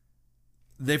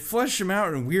they flesh him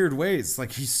out in weird ways.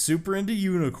 Like, he's super into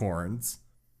unicorns.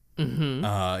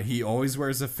 Mm-hmm. He always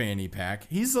wears a fanny pack.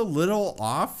 He's a little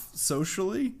off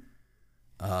socially.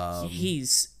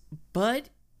 But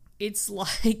it's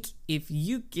like if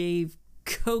you gave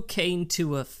cocaine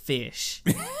to a fish.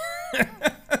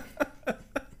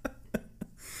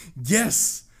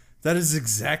 Yes, that is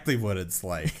exactly what it's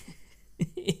like.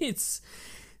 It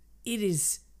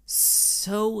is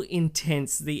so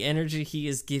intense, the energy he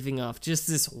is giving off, just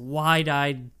this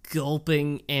wide-eyed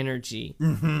gulping energy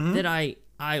that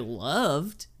I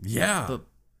loved. Yeah. But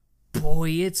boy,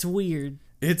 it's weird.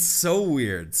 It's so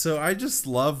weird. So I just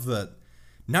love that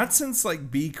not since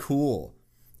like Be Cool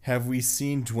have we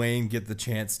seen Dwayne get the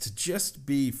chance to just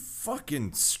be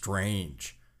fucking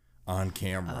strange on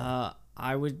camera.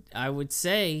 I would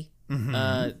say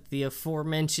the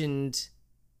aforementioned,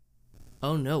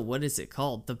 oh no, what is it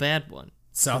called? The bad one.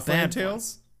 Southland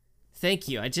Tales? Thank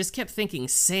you. I just kept thinking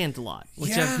Sandlot,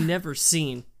 which Yeah. I've never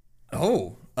seen.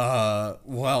 Oh,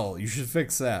 well, you should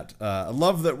fix that. I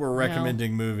love that we're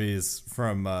recommending movies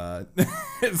from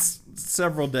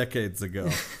several decades ago.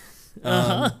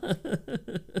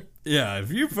 Yeah,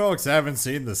 if you folks haven't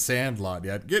seen The Sandlot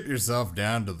yet, get yourself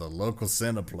down to the local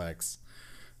Cineplex.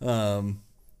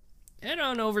 Head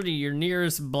on over to your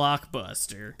nearest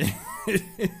Blockbuster.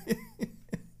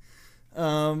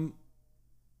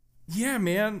 Yeah,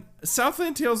 man.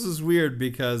 Southland Tales is weird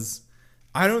because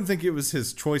I don't think it was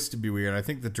his choice to be weird. I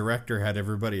think the director had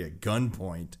everybody at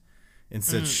gunpoint and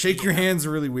said, shake your hands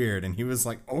really weird. And he was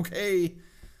like, okay,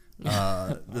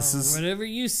 this is whatever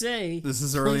you say. This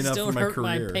is early Please enough don't in my hurt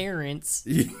career. my parents.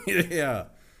 Yeah.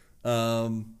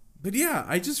 But yeah,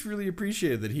 I just really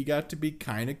appreciated that he got to be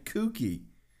kind of kooky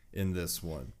in this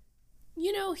one.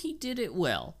 You know, he did it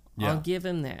well. Yeah. I'll give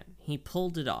him that. He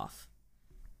pulled it off.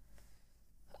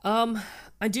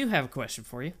 I do have a question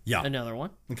for you. Yeah. Another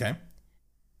one. Okay.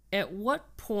 At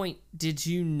what point did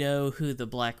you know who the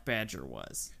Black Badger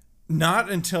was? Not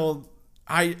until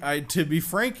I to be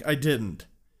frank, I didn't.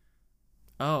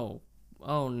 Oh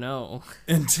no.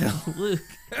 Until Luke.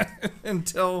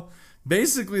 until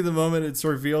basically the moment it's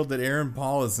revealed that Aaron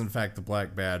Paul is in fact the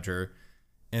Black Badger,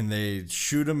 and they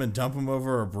shoot him and dump him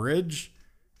over a bridge.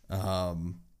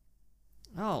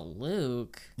 Oh,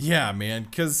 Luke. Yeah, man,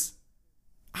 because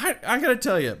I gotta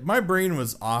tell you, my brain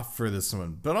was off for this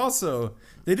one, but also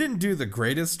they didn't do the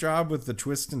greatest job with the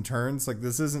twists and turns. Like,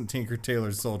 this isn't Tinker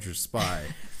Tailor Soldier Spy.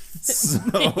 So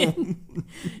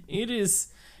It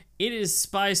is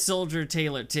Spy Soldier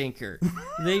Tailor Tinker.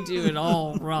 They do it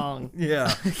all wrong. yeah.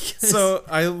 So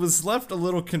I was left a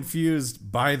little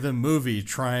confused by the movie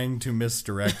trying to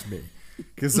misdirect me.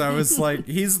 Because I was like,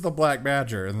 he's the Black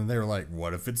Badger. And then they were like,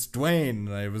 what if it's Dwayne?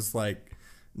 And I was like,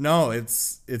 no,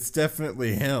 it's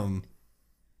definitely him.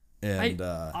 And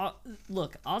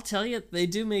Look, I'll tell you, they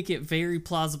do make it very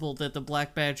plausible that the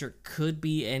Black Badger could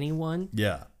be anyone.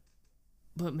 yeah.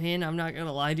 But man, I'm not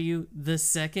gonna lie to you. The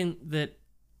second that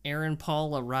Aaron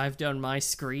Paul arrived on my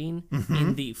screen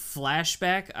in the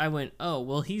flashback, I went, "Oh,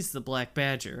 well, he's the Black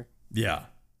Badger." Yeah.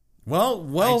 Well,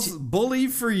 bully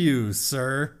for you,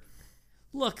 sir.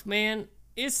 Look, man,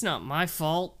 it's not my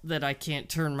fault that I can't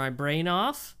turn my brain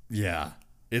off. Yeah.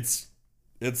 It's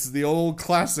the old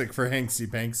classic for Hanksy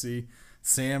Panksy.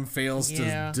 Sam fails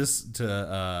Yeah.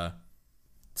 to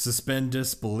suspend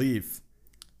disbelief.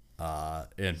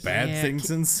 And bad Yeah,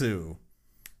 things ensue.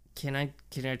 Can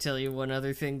I tell you one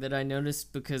other thing that I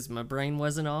noticed because my brain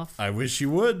wasn't off? I wish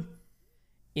you would.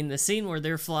 In the scene where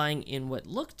they're flying in what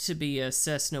looked to be a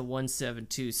Cessna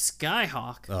 172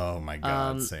 Skyhawk, Oh my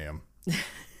God, Sam.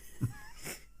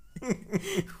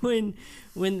 when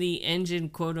the engine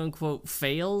quote unquote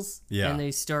fails Yeah. and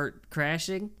they start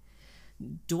crashing,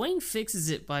 Dwayne fixes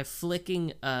it by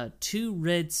flicking 2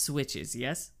 red switches,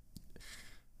 yes?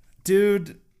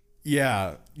 Dude,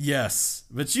 yeah, yes.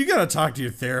 But you gotta talk to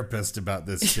your therapist about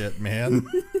this shit, man.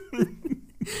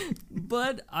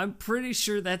 But I'm pretty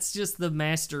sure that's just the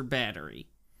master battery.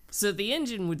 So the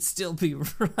engine would still be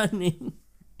running.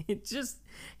 He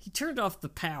turned off the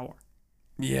power.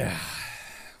 Yeah.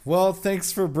 Well,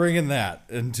 thanks for bringing that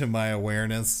into my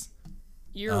awareness.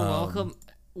 You're welcome.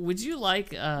 Would you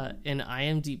like an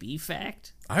IMDb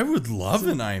fact? I would love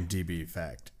an IMDb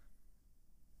fact.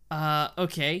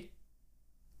 Okay.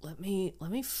 Let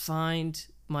me find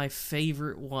my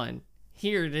favorite one.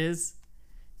 Here it is.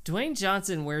 Dwayne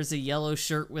Johnson wears a yellow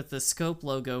shirt with the Scope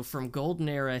logo from golden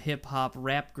era hip hop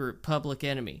rap group Public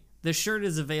Enemy. The shirt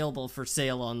is available for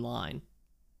sale online.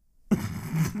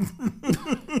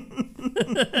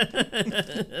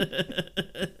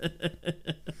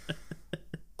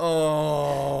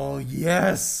 Oh,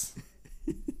 yes.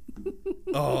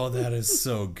 Oh, that is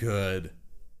so good.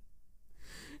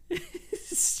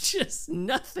 It's just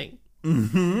nothing.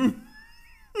 Do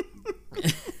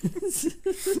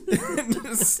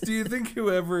you think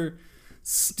whoever,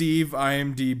 Steve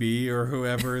IMDb or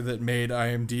whoever that made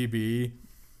IMDb,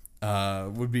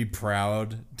 would be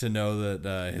proud to know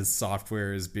that his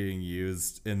software is being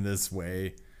used in this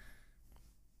way?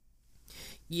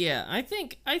 Yeah, I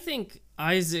think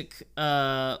Isaac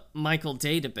Michael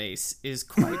Database is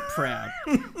quite proud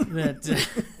that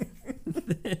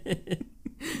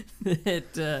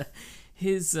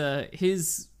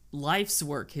his life's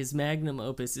work, his magnum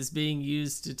opus, is being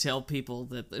used to tell people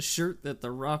that the shirt that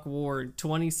The Rock wore in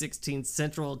 2016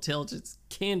 Central Intelligence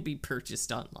can be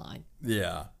purchased online.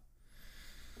 Yeah.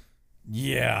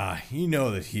 Yeah, you know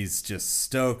that he's just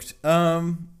stoked.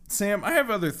 Sam, I have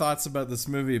other thoughts about this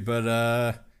movie, but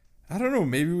I don't know,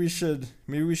 maybe we should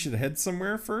head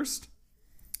somewhere first?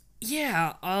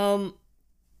 Yeah,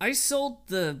 I sold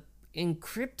the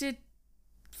encrypted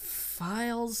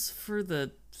files for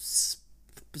the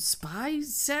spy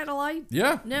satellite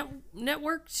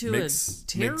network to a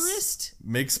terrorist.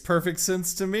 Makes perfect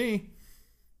sense to me.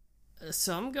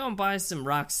 So I'm gonna buy some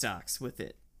rock stocks with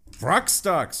it. Rock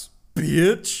stocks,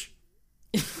 bitch.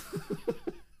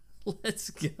 Let's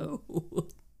go.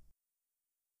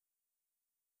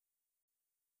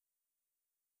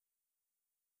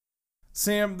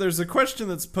 Sam, there's a question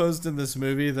that's posed in this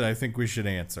movie that I think we should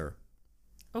answer.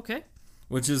 Okay.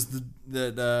 Which is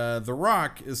that The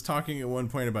Rock is talking at one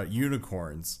point about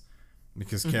unicorns,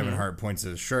 because Kevin Hart points at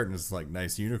his shirt and it's like,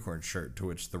 nice unicorn shirt, to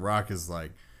which The Rock is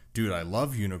like, dude, I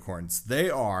love unicorns. They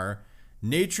are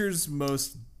nature's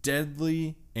most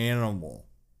deadly animal.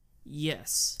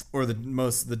 Yes. Or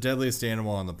the deadliest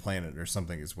animal on the planet, or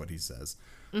something is what he says.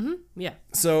 Yeah.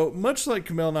 So, much like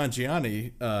Kumail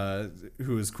Nanjiani,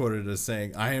 who is quoted as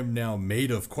saying, I am now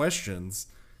made of questions.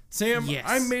 Sam, yes.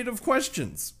 I'm made of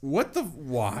questions.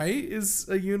 Why is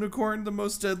a unicorn the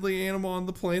most deadly animal on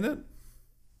the planet?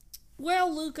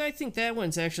 Well, Luke, I think that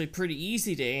one's actually pretty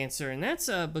easy to answer, and that's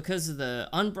because of the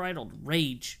unbridled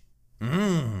rage.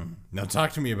 Now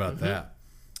talk to me about that.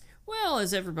 Well,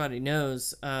 as everybody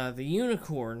knows, the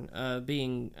unicorn,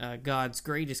 being God's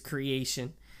greatest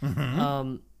creation,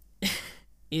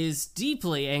 is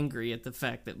deeply angry at the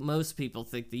fact that most people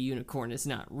think the unicorn is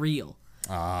not real.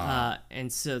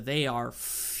 And so they are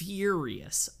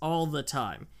furious all the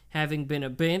time, having been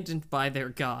abandoned by their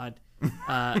God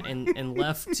and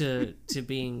left to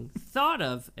being thought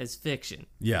of as fiction.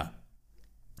 Yeah.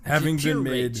 Having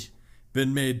Pure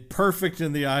been made perfect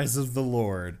in the eyes of the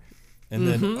Lord, and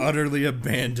then utterly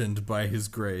abandoned by his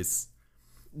grace.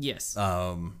 Yes.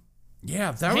 Yeah,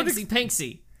 that would... Hanksy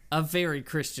Panksy, a very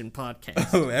Christian podcast.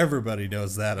 Oh, everybody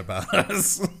knows that about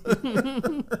us.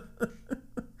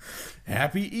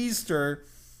 Happy Easter.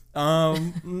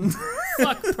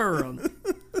 Fuck Purim.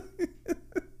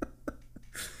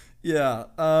 Yeah.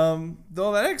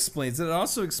 Though that explains it. It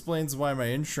also explains why my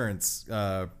insurance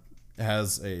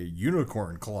has a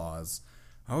unicorn clause.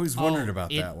 I always wondered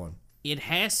about that one. It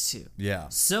has to. Yeah.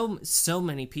 So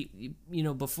many people,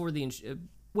 before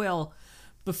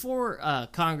before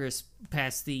Congress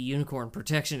passed the Unicorn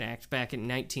Protection Act back in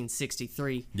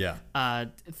 1963,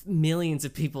 millions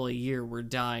of people a year were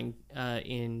dying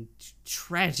in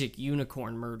tragic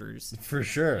unicorn murders. For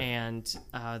sure. And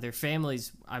their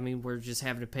families, were just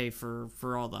having to pay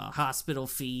for all the hospital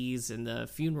fees and the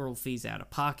funeral fees out of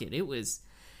pocket. It was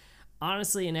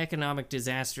honestly an economic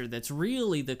disaster that's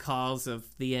really the cause of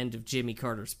the end of Jimmy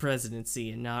Carter's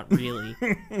presidency and not really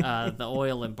the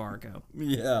oil embargo.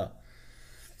 Yeah.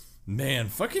 Man,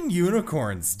 fucking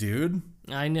unicorns, dude.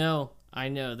 I know.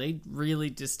 They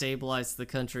really destabilized the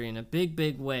country in a big,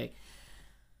 big way.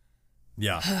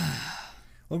 Yeah.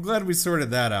 Well, I'm glad we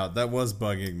sorted that out. That was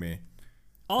bugging me.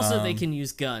 Also, they can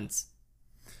use guns.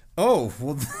 Oh,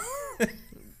 well,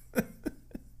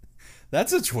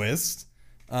 that's a twist.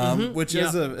 Which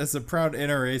as a proud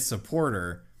NRA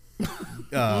supporter,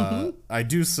 I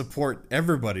do support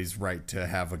everybody's right to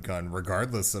have a gun,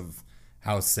 regardless of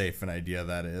how safe an idea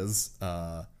that is.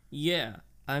 Yeah,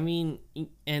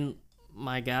 and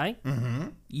my guy,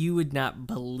 you would not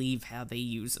believe how they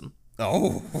use them.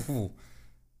 Oh,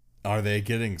 are they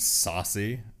getting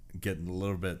saucy? Getting a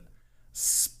little bit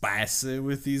spicy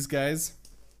with these guys?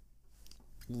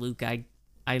 Luke, I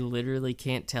literally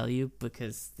can't tell you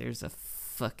because there's a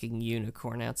fucking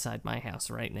unicorn outside my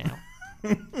house right now.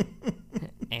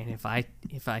 And if I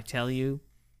tell you,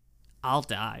 I'll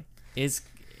die.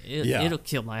 It'll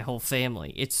kill my whole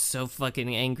family. It's so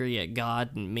fucking angry at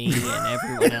God and me and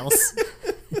everyone else.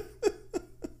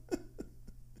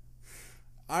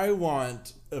 I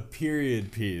want a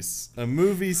period piece, a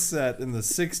movie set in the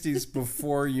 60s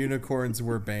before unicorns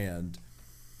were banned,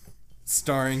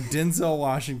 starring Denzel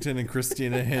Washington and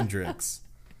Christina Hendricks,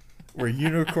 where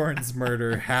unicorns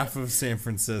murder half of San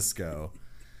Francisco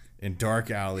in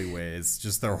dark alleyways,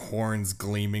 just their horns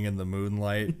gleaming in the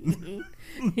moonlight.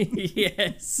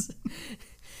 Yes.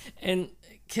 And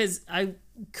because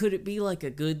could it be like a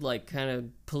good, like, kind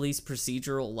of police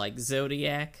procedural, like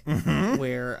Zodiac,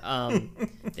 where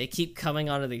they keep coming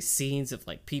onto these scenes of,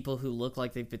 like, people who look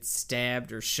like they've been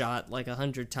stabbed or shot like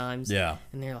 100 times. Yeah.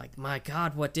 And they're like, my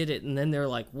God, what did it? And then they're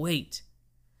like, wait,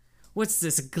 what's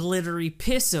this glittery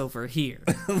piss over here?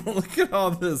 Look at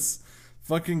all this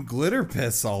fucking glitter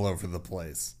piss all over the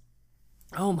place.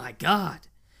 Oh my God.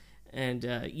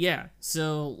 And yeah,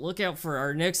 so look out for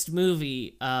our next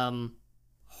movie,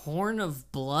 Horn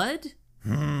of Blood?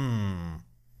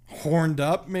 Horned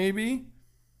up, maybe?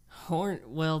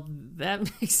 Well, that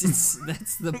makes it,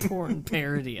 that's the porn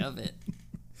parody of it.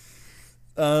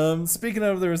 Speaking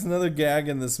of, there was another gag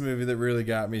in this movie that really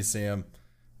got me, Sam.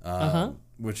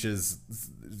 Which is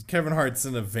Kevin Hart's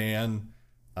in a van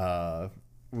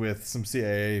with some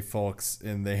CIA folks,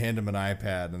 and they hand him an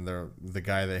iPad, and the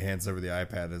guy that hands over the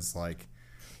iPad is like,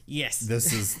 yes,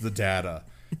 this is the data.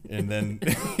 And then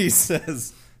he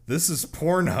says, this is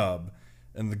Pornhub.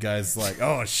 And the guy's like,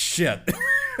 oh, shit.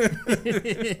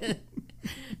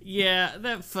 Yeah,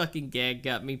 that fucking gag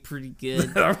got me pretty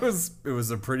good. It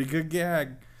was a pretty good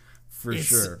gag, for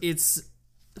sure. It's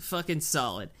fucking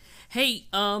solid. Hey,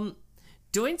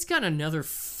 Dwayne's got another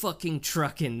fucking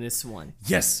truck in this one.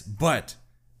 Yes, but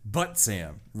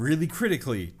Sam, really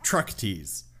critically, truck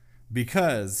tease.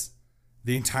 Because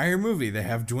the entire movie, they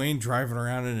have Dwayne driving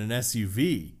around in an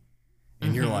SUV.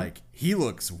 And you're like, he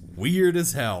looks weird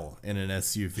as hell in an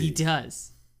SUV. He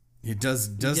does. It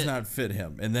does not fit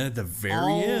him. And then at the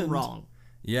very end. All wrong.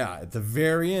 Yeah, at the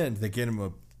very end, they get him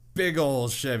a big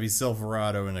old Chevy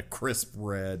Silverado in a crisp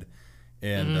red.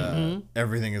 And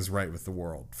everything is right with the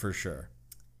world, for sure.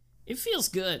 It feels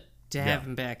good to have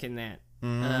him back in that.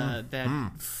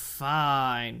 That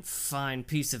fine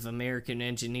piece of American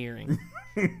engineering.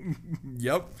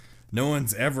 Yep. No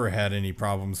one's ever had any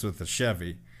problems with the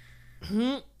Chevy.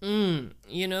 You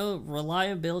know,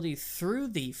 reliability through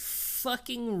the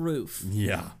fucking roof.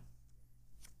 Yeah.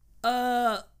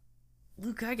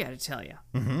 Luke, I gotta tell you.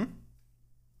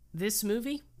 This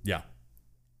movie, Yeah.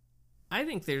 I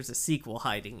think there's a sequel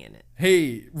hiding in it.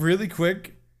 Hey, really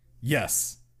quick.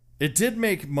 Yes. It did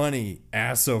make money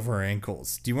ass over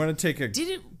ankles. Do you want to take a... Did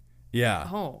it? Yeah.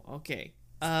 Oh, okay.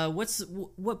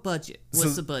 What budget?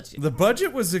 What's the budget? The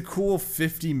budget was a cool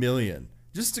 $50 million.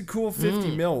 Just a cool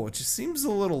 50 mil, which seems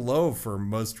a little low for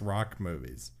most rock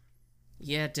movies.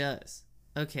 Yeah, it does.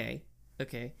 Okay.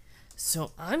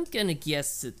 So I'm gonna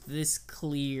guess that this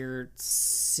cleared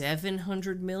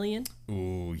 $700 million.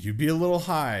 Ooh, you'd be a little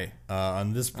high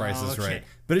on this Price is okay. Right.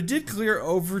 But it did clear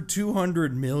over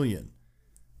 200 million.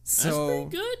 That's So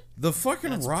pretty good. The fucking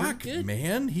That's Rock, pretty good.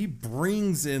 man, he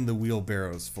brings in the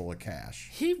wheelbarrows full of cash.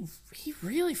 He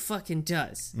really fucking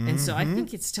does. And so I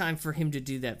think it's time for him to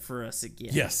do that for us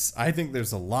again. Yes, I think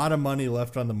there's a lot of money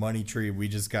left on the money tree. We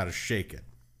just got to shake it.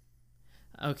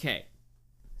 Okay.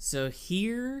 So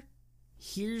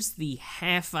here's the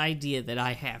half idea that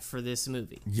I have for this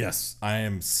movie. Yes, I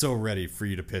am so ready for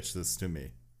you to pitch this to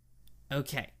me.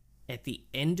 Okay. At the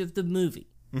end of the movie,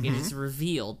 it is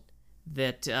revealed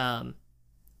that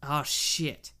oh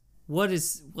shit. What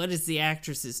is the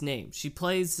actress's name? She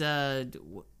plays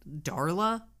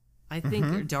Darla, I think,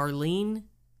 or Darlene.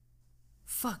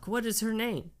 Fuck, what is her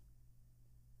name?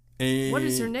 What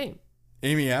is her name?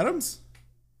 Amy Adams?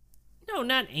 No,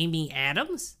 not Amy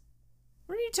Adams.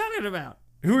 What are you talking about?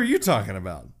 Who are you talking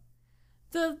about?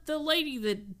 The lady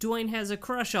that Dwayne has a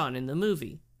crush on in the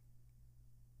movie.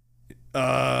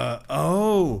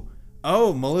 Oh,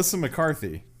 Melissa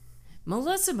McCarthy.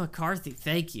 Melissa McCarthy,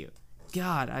 thank you.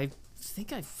 God, I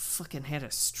think I fucking had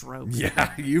a stroke.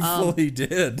 Yeah, you fully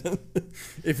did.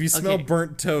 If you smell Okay.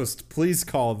 burnt toast, please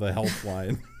call the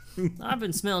helpline. I've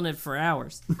been smelling it for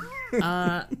hours.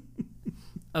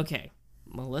 Okay,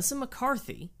 Melissa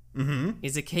McCarthy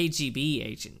is a KGB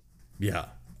agent. Yeah.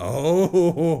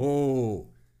 Oh,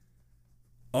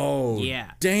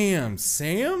 Yeah. Damn,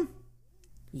 Sam?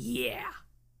 Yeah.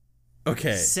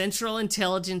 Okay. Central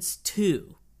Intelligence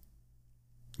 2.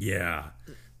 Yeah.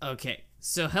 Okay,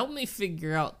 so help me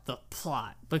figure out the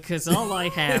plot, because all I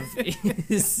have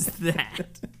is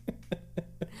that.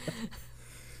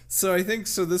 So I think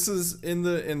this is in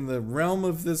the realm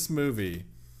of this movie.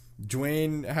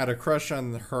 Dwayne had a crush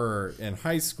on her in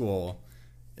high school,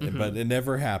 but it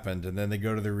never happened. And then they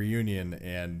go to the reunion,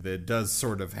 and it does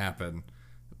sort of happen.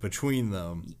 between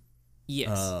them.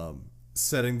 Yes.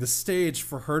 Setting the stage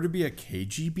for her to be a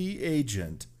KGB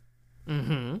agent.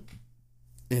 Mm-hmm.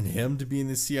 And him to be in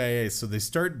the CIA. So they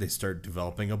start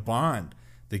developing a bond.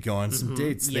 They go on some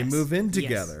dates. Yes. They move in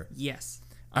together. Yes.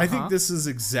 I think this is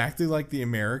exactly like The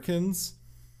Americans,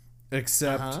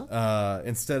 except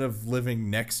instead of living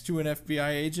next to an FBI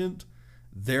agent,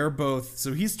 they're both...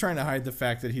 So he's trying to hide the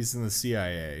fact that he's in the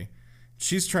CIA.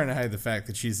 She's trying to hide the fact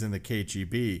that she's in the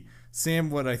KGB. Sam,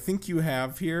 what I think you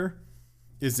have here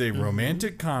is a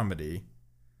romantic comedy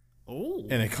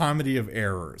and a comedy of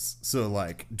errors. So,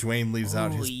 like, Dwayne leaves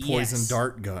out his poison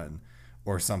dart gun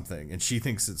or something, and she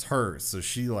thinks it's hers, so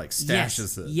she, like,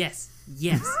 stashes it. Yes.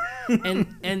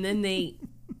 and then they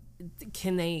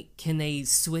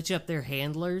switch up their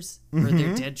handlers or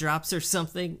their dead drops or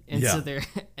something, and so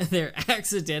they're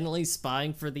accidentally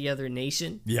spying for the other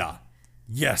nation. Yeah.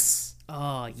 Yes.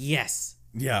 Oh, yes.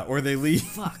 Yeah, or they leave.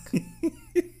 Fuck.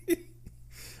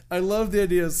 I love the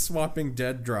idea of swapping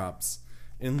dead drops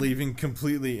and leaving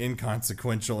completely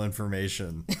inconsequential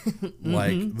information,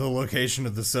 like the location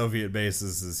of the Soviet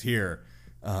bases is here,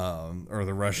 or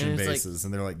the Russian bases,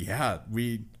 and they're like, "Yeah,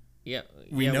 we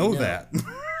know that.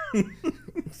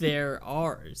 They're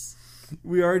ours.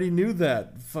 We already knew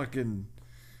that." Fucking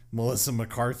Melissa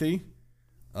McCarthy.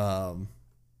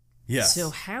 Yes. So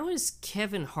how is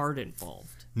Kevin Hart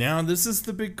involved? Now this is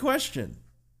the big question.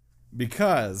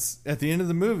 Because at the end of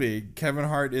the movie, Kevin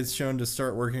Hart is shown to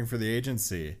start working for the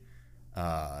agency.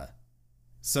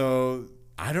 So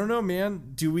I don't know,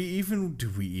 man. Do we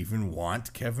even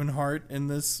want Kevin Hart in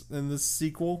this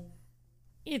sequel?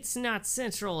 It's not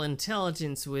Central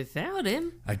Intelligence without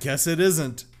him. I guess it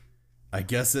isn't.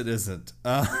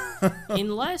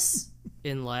 Unless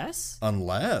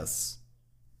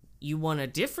you want a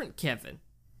different Kevin.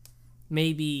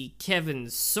 Maybe Kevin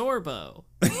Sorbo.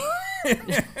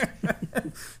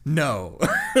 No.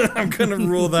 I'm going to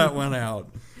rule that one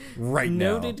out right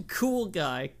now. Noted cool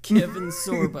guy, Kevin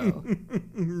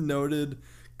Sorbo. Noted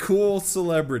cool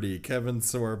celebrity, Kevin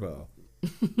Sorbo.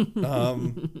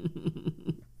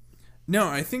 No,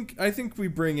 I think we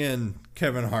bring in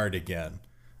Kevin Hart again.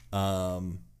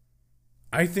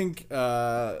 I think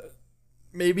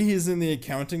maybe he's in the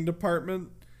accounting department.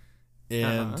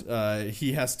 And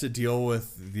he has to deal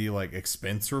with the like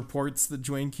expense reports that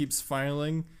Dwayne keeps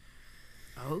filing.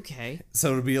 Okay. So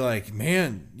it'll be like,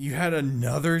 man, you had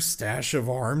another stash of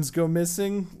arms go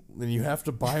missing, and you have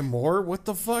to buy more? What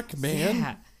the fuck, man?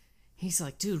 Yeah. He's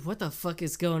like, dude, what the fuck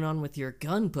is going on with your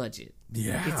gun budget?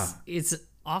 Yeah. It's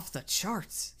off the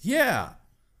charts. Yeah.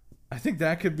 I think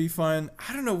that could be fun.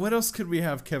 I don't know, what else could we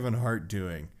have Kevin Hart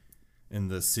doing in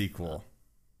the sequel?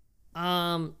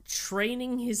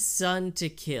 Training his son to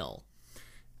kill.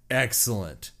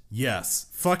 Excellent. Yes.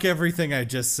 Fuck everything I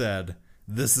just said.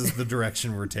 This is the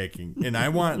direction we're taking. And I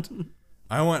want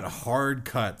hard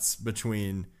cuts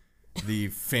between the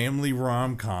family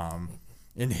rom-com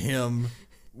and him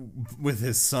with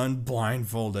his son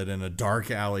blindfolded in a dark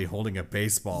alley holding a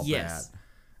baseball bat.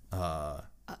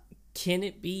 Can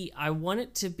it be? I want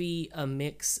it to be a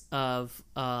mix of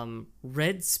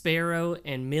Red Sparrow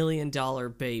and $1 Million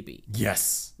Baby.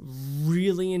 Yes.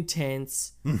 Really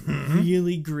intense,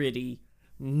 really gritty,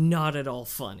 not at all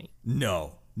funny.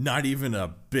 No, not even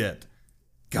a bit.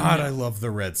 God, I love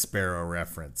the Red Sparrow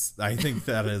reference. I think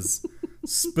that is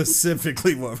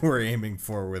specifically what we're aiming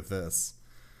for with this.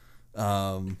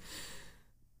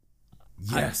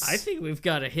 Yes. I think we've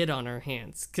got a hit on our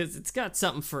hands because it's got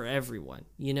something for everyone.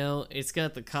 You know, it's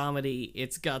got the comedy,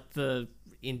 it's got the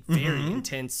very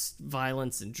intense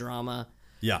violence and drama.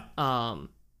 Yeah.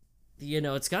 You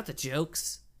know, it's got the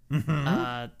jokes.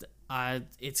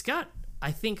 It's got,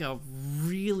 I think, a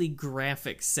really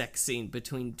graphic sex scene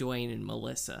between Dwayne and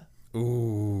Melissa.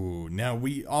 Ooh, now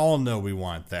we all know we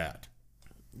want that.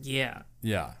 Yeah.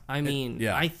 Yeah. I mean,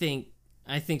 I think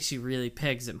she really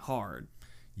pegs him hard.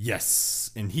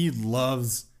 Yes, and he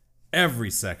loves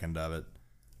every second of it.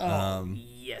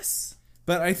 Yes.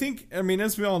 But I think, I mean,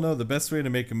 as we all know, the best way to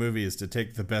make a movie is to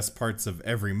take the best parts of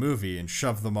every movie and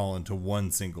shove them all into one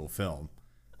single film.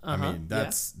 I mean,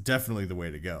 that's definitely the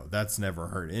way to go. That's never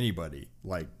hurt anybody,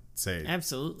 like, say,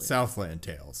 absolutely Southland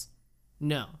Tales.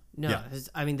 No. Yeah.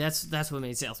 I mean, that's what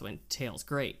made Southland Tales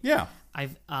great. Yeah.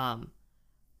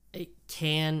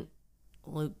 Can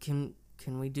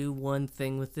we do one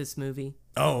thing with this movie?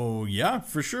 Oh, yeah,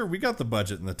 for sure. We got the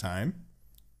budget and the time.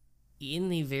 In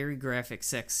the very graphic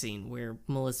sex scene where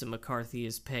Melissa McCarthy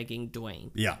is pegging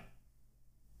Dwayne. Yeah.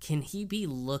 Can he be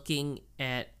looking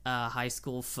at a high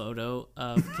school photo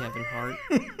of Kevin Hart?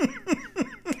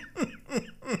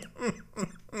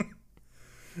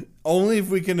 Only if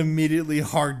we can immediately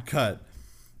hard cut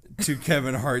to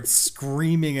Kevin Hart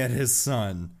screaming at his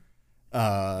son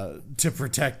to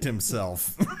protect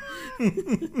himself.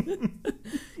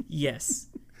 Yes.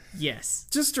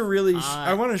 Just to really,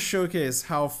 I want to showcase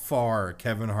how far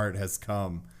Kevin Hart has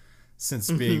come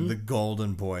since being the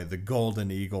Golden Boy, the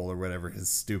Golden Eagle, or whatever his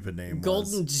stupid name was.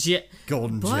 Golden Jet.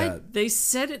 Jet. They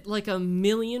said it like a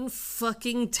million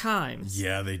fucking times.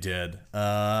 Yeah, they did.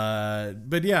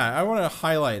 But yeah, I want to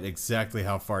highlight exactly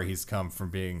how far he's come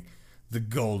from being the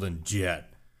Golden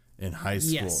Jet in high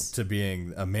school to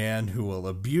being a man who will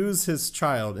abuse his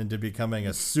child into becoming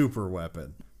a super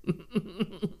weapon.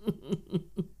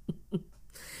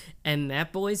 And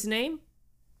that boy's name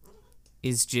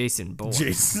is Jason Bourne.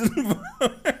 Jason Bourne.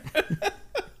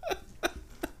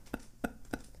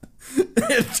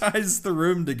 It ties the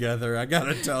room together, I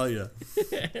gotta tell you.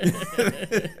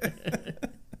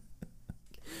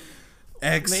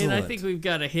 Excellent. Man, I think we've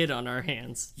got a hit on our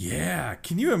hands. Yeah.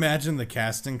 Can you imagine the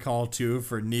casting call, too,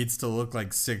 for needs to look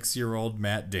like 6-year-old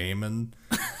Matt Damon?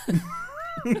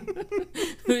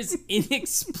 Who's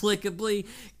inexplicably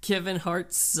Kevin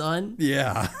Hart's son?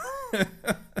 Yeah.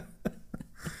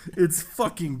 It's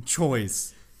fucking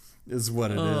choice, is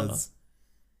what it is.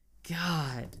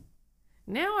 God.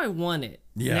 Now I want it.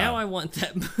 Yeah. Now I want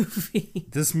that movie.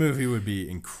 This movie would be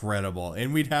incredible,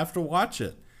 and we'd have to watch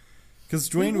it, because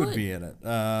Dwayne would be in it.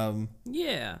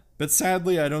 Yeah. But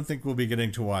sadly, I don't think we'll be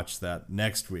getting to watch that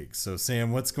next week. So,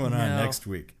 Sam, what's going on next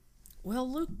week? Well,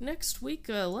 Luke, next week,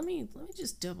 let me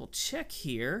just double check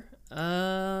here.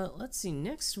 Let's see.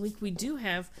 Next week we do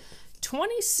have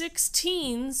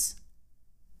 2016's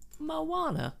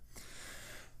Moana.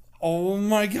 Oh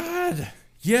my God!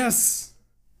 Yes.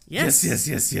 Yes.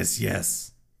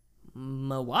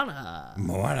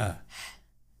 Moana.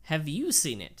 Have you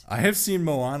seen it? I have seen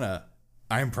Moana.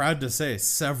 I'm proud to say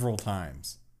several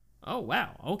times. Oh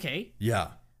wow. Okay. Yeah.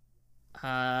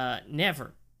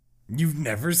 Never. You've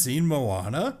never seen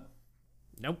Moana?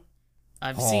 Nope.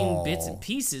 I've seen bits and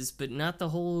pieces, but not the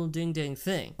whole ding-dang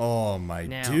thing. Oh, my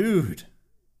dude.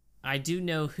 I do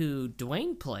know who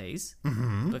Dwayne plays,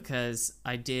 because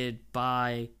I did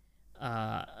buy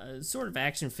a sort of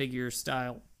action figure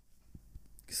style,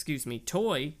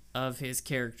 toy of his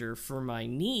character for my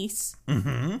niece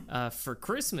for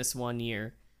Christmas one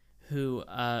year, who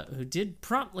did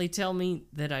promptly tell me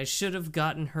that I should have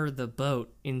gotten her the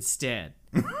boat instead.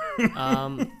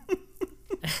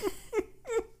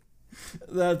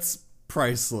 That's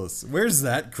priceless. Where's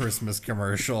that Christmas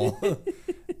commercial?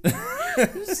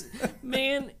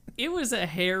 Man, it was a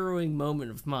harrowing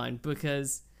moment of mine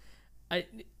because my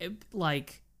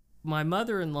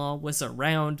mother-in-law was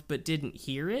around but didn't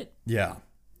hear it. Yeah.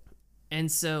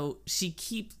 And so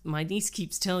my niece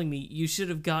keeps telling me, you should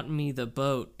have gotten me the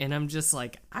boat. And I'm just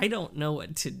like, I don't know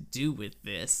what to do with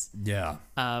this. Yeah.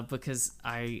 Because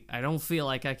I don't feel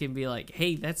like I can be like,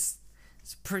 hey, it's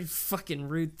a pretty fucking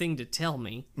rude thing to tell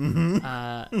me.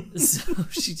 So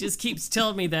she just keeps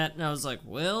telling me that. And I was like,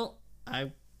 well,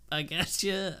 I got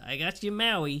you,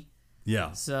 Maui.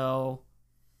 Yeah. So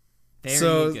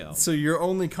there you go. So your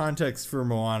only context for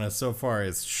Moana so far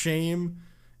is shame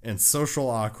and social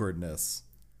awkwardness.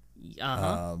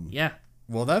 Yeah.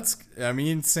 Well,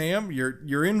 Sam,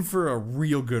 you're in for a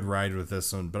real good ride with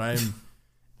this one, but I'm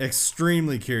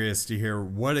extremely curious to hear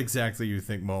what exactly you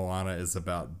think Moana is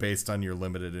about based on your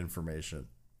limited information.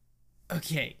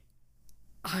 Okay.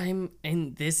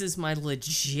 And this is my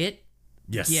legit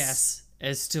guess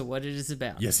as to what it is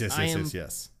about.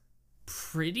 Yes.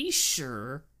 Pretty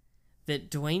sure that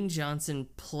Dwayne Johnson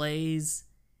plays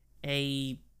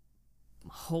a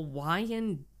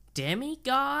Hawaiian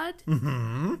demigod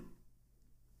who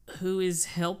is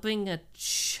helping a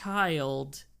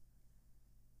child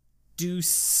do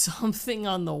something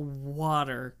on the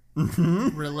water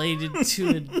related to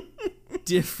a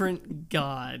different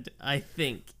god, I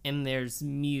think, and there's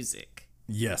music.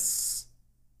 Yes.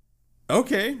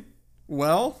 Okay.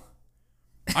 Well,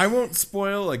 I won't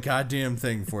spoil a goddamn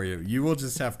thing for you. You will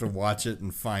just have to watch it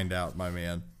and find out, my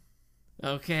man.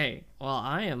 Okay. Well,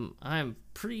 I'm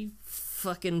pretty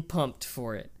fucking pumped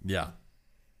for it. Yeah.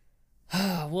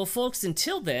 Well, folks,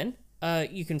 until then,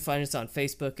 you can find us on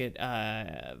Facebook at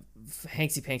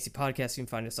Hanksy Panksy Podcast. You can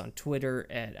find us on Twitter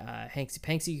at Hanksy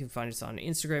Panksy. You can find us on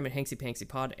Instagram at Hanksy Panksy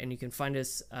Pod. And you can find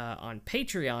us on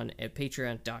Patreon at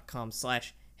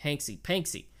patreon.com/Hanksy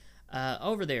Panksy.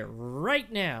 Over there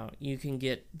right now, you can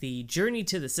get the Journey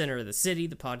to the Center of the City,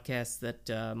 the podcast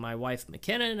that my wife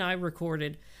McKenna and I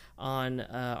recorded on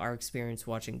our experience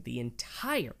watching the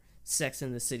entire Sex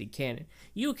and the City canon.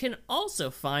 You can also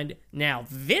find, now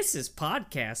this is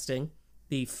podcasting,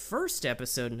 the first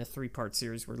episode in a 3-part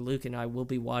series where Luke and I will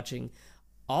be watching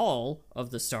all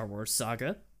of the Star Wars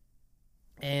saga.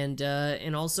 And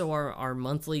also our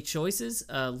monthly choices.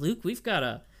 Luke, we've got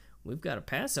a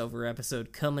Passover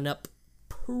episode coming up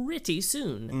pretty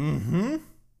soon. Mm-hmm.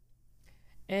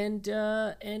 And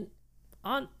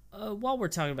on while we're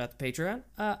talking about the Patreon,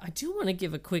 I do want to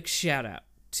give a quick shout out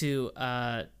to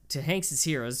Hanks'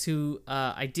 Heroes, who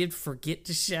I did forget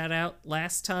to shout out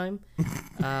last time,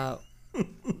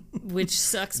 which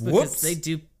sucks because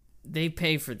they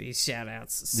pay for these shout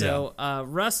outs. So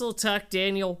Russell, Tuck,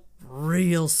 Daniel,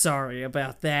 real sorry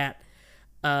about that.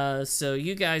 So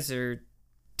you guys are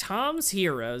Tom's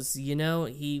heroes. You know,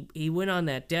 he went on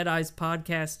that Dead Eyes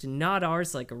podcast and not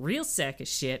ours, like a real sack of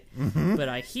shit. Mm-hmm. But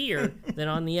I hear that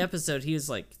on the episode he was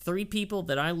like 3 people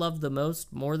that I love the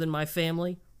most, more than my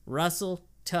family: Russell,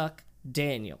 Tuck,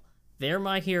 Daniel. They're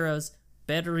my heroes,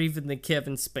 better even than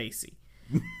Kevin Spacey.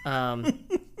 Don't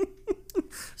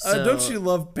you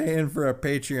love paying for a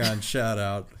Patreon shout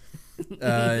out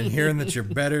and hearing that you're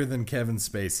better than Kevin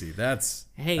Spacey? That's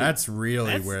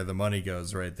really where the money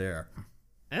goes right there.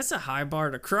 That's a high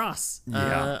bar to cross.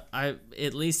 Yeah.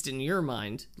 At least in your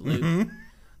mind, Luke.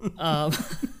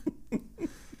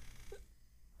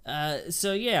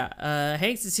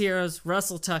 Hanks' Heroes,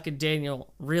 Russell, Tuck, and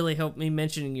Daniel. Really hope me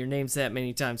mentioning your names that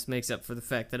many times makes up for the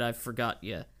fact that I forgot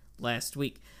you last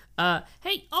week.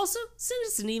 Hey, also, send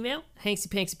us an email,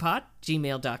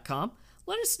 hanksypanksypod@gmail.com.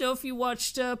 Let us know if you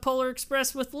watched Polar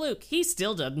Express with Luke. He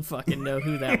still doesn't fucking know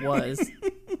who that was.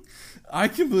 I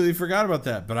completely forgot about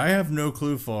that, but I have no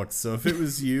clue, folks. So if it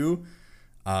was you,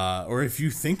 or if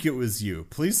you think it was you,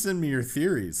 please send me your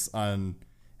theories on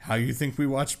how you think we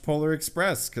watched Polar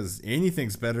Express, because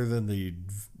anything's better than the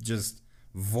just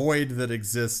void that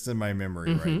exists in my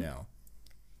memory right now.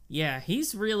 Yeah,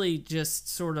 he's really just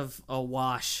sort of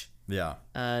awash. Yeah.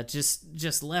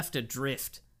 Just left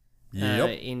adrift.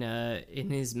 Yep. In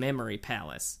his memory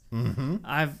palace. Mm-hmm.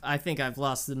 I think I've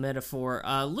lost the metaphor.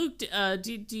 Luke,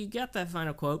 do you got that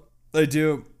final quote? I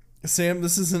do. Sam,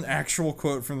 this is an actual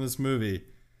quote from this movie,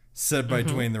 said by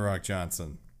Dwayne "The Rock"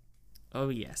 Johnson. Oh,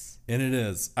 yes. And it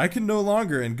is: "I can no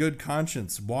longer in good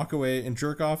conscience walk away and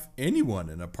jerk off anyone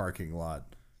in a parking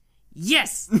lot."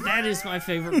 Yes! That is my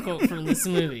favorite quote from this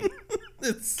movie.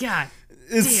 It's God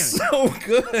it's damn so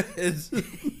good.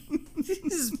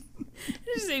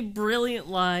 This is a brilliant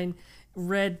line,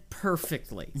 read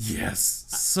perfectly. Yes,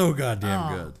 so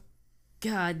goddamn good.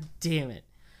 God damn it.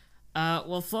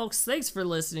 Well, folks, thanks for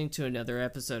listening to another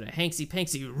episode of Hanksy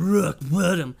Panksy Rock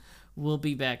Bottom. We'll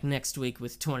be back next week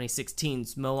with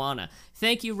 2016's Moana.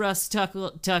 Thank you, Russ,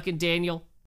 Tuck, and Daniel.